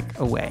 so click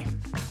away.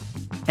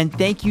 And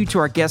thank you to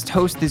our guest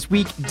host this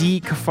week, Dee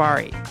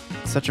Caffari.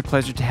 Such a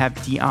pleasure to have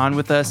Dee on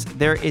with us.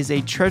 There is a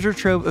treasure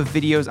trove of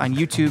videos on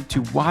YouTube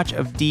to watch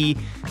of Dee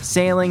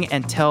sailing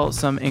and tell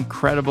some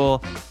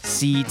incredible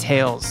sea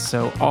tales.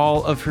 So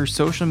all of her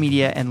social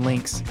media and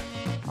links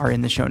are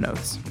in the show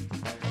notes.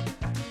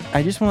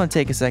 I just want to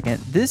take a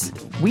second.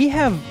 We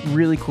have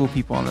really cool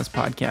people on this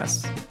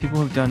podcast. People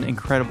who've done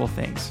incredible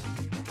things.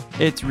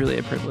 It's really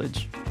a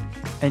privilege.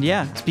 And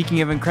yeah,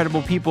 speaking of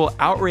incredible people,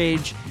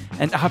 Outrage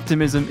and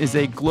Optimism is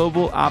a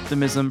Global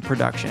Optimism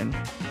production.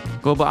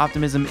 Global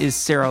Optimism is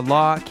Sarah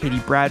Law, Katie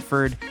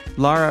Bradford,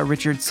 Lara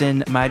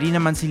Richardson, Marina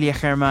Mancilia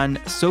Herman,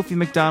 Sophie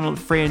McDonald,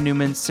 Freya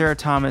Newman, Sarah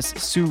Thomas,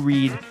 Sue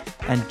Reed,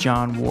 and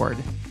John Ward.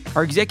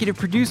 Our executive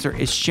producer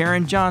is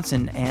Sharon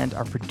Johnson, and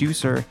our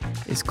producer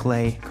is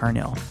Clay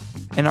Carnell.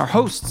 And our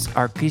hosts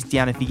are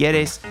Cristiana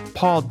Figueres,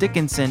 Paul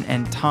Dickinson,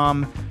 and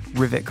Tom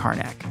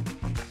Rivet-Karnak.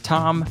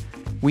 Tom,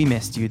 we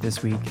missed you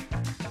this week.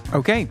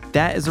 Okay,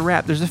 that is a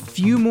wrap. There's a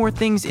few more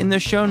things in the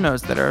show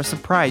notes that are a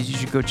surprise. You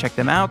should go check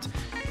them out.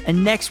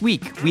 And next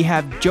week, we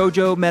have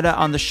Jojo Mehta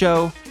on the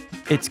show.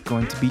 It's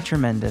going to be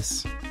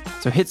tremendous.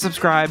 So hit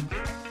subscribe.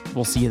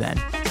 We'll see you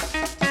then.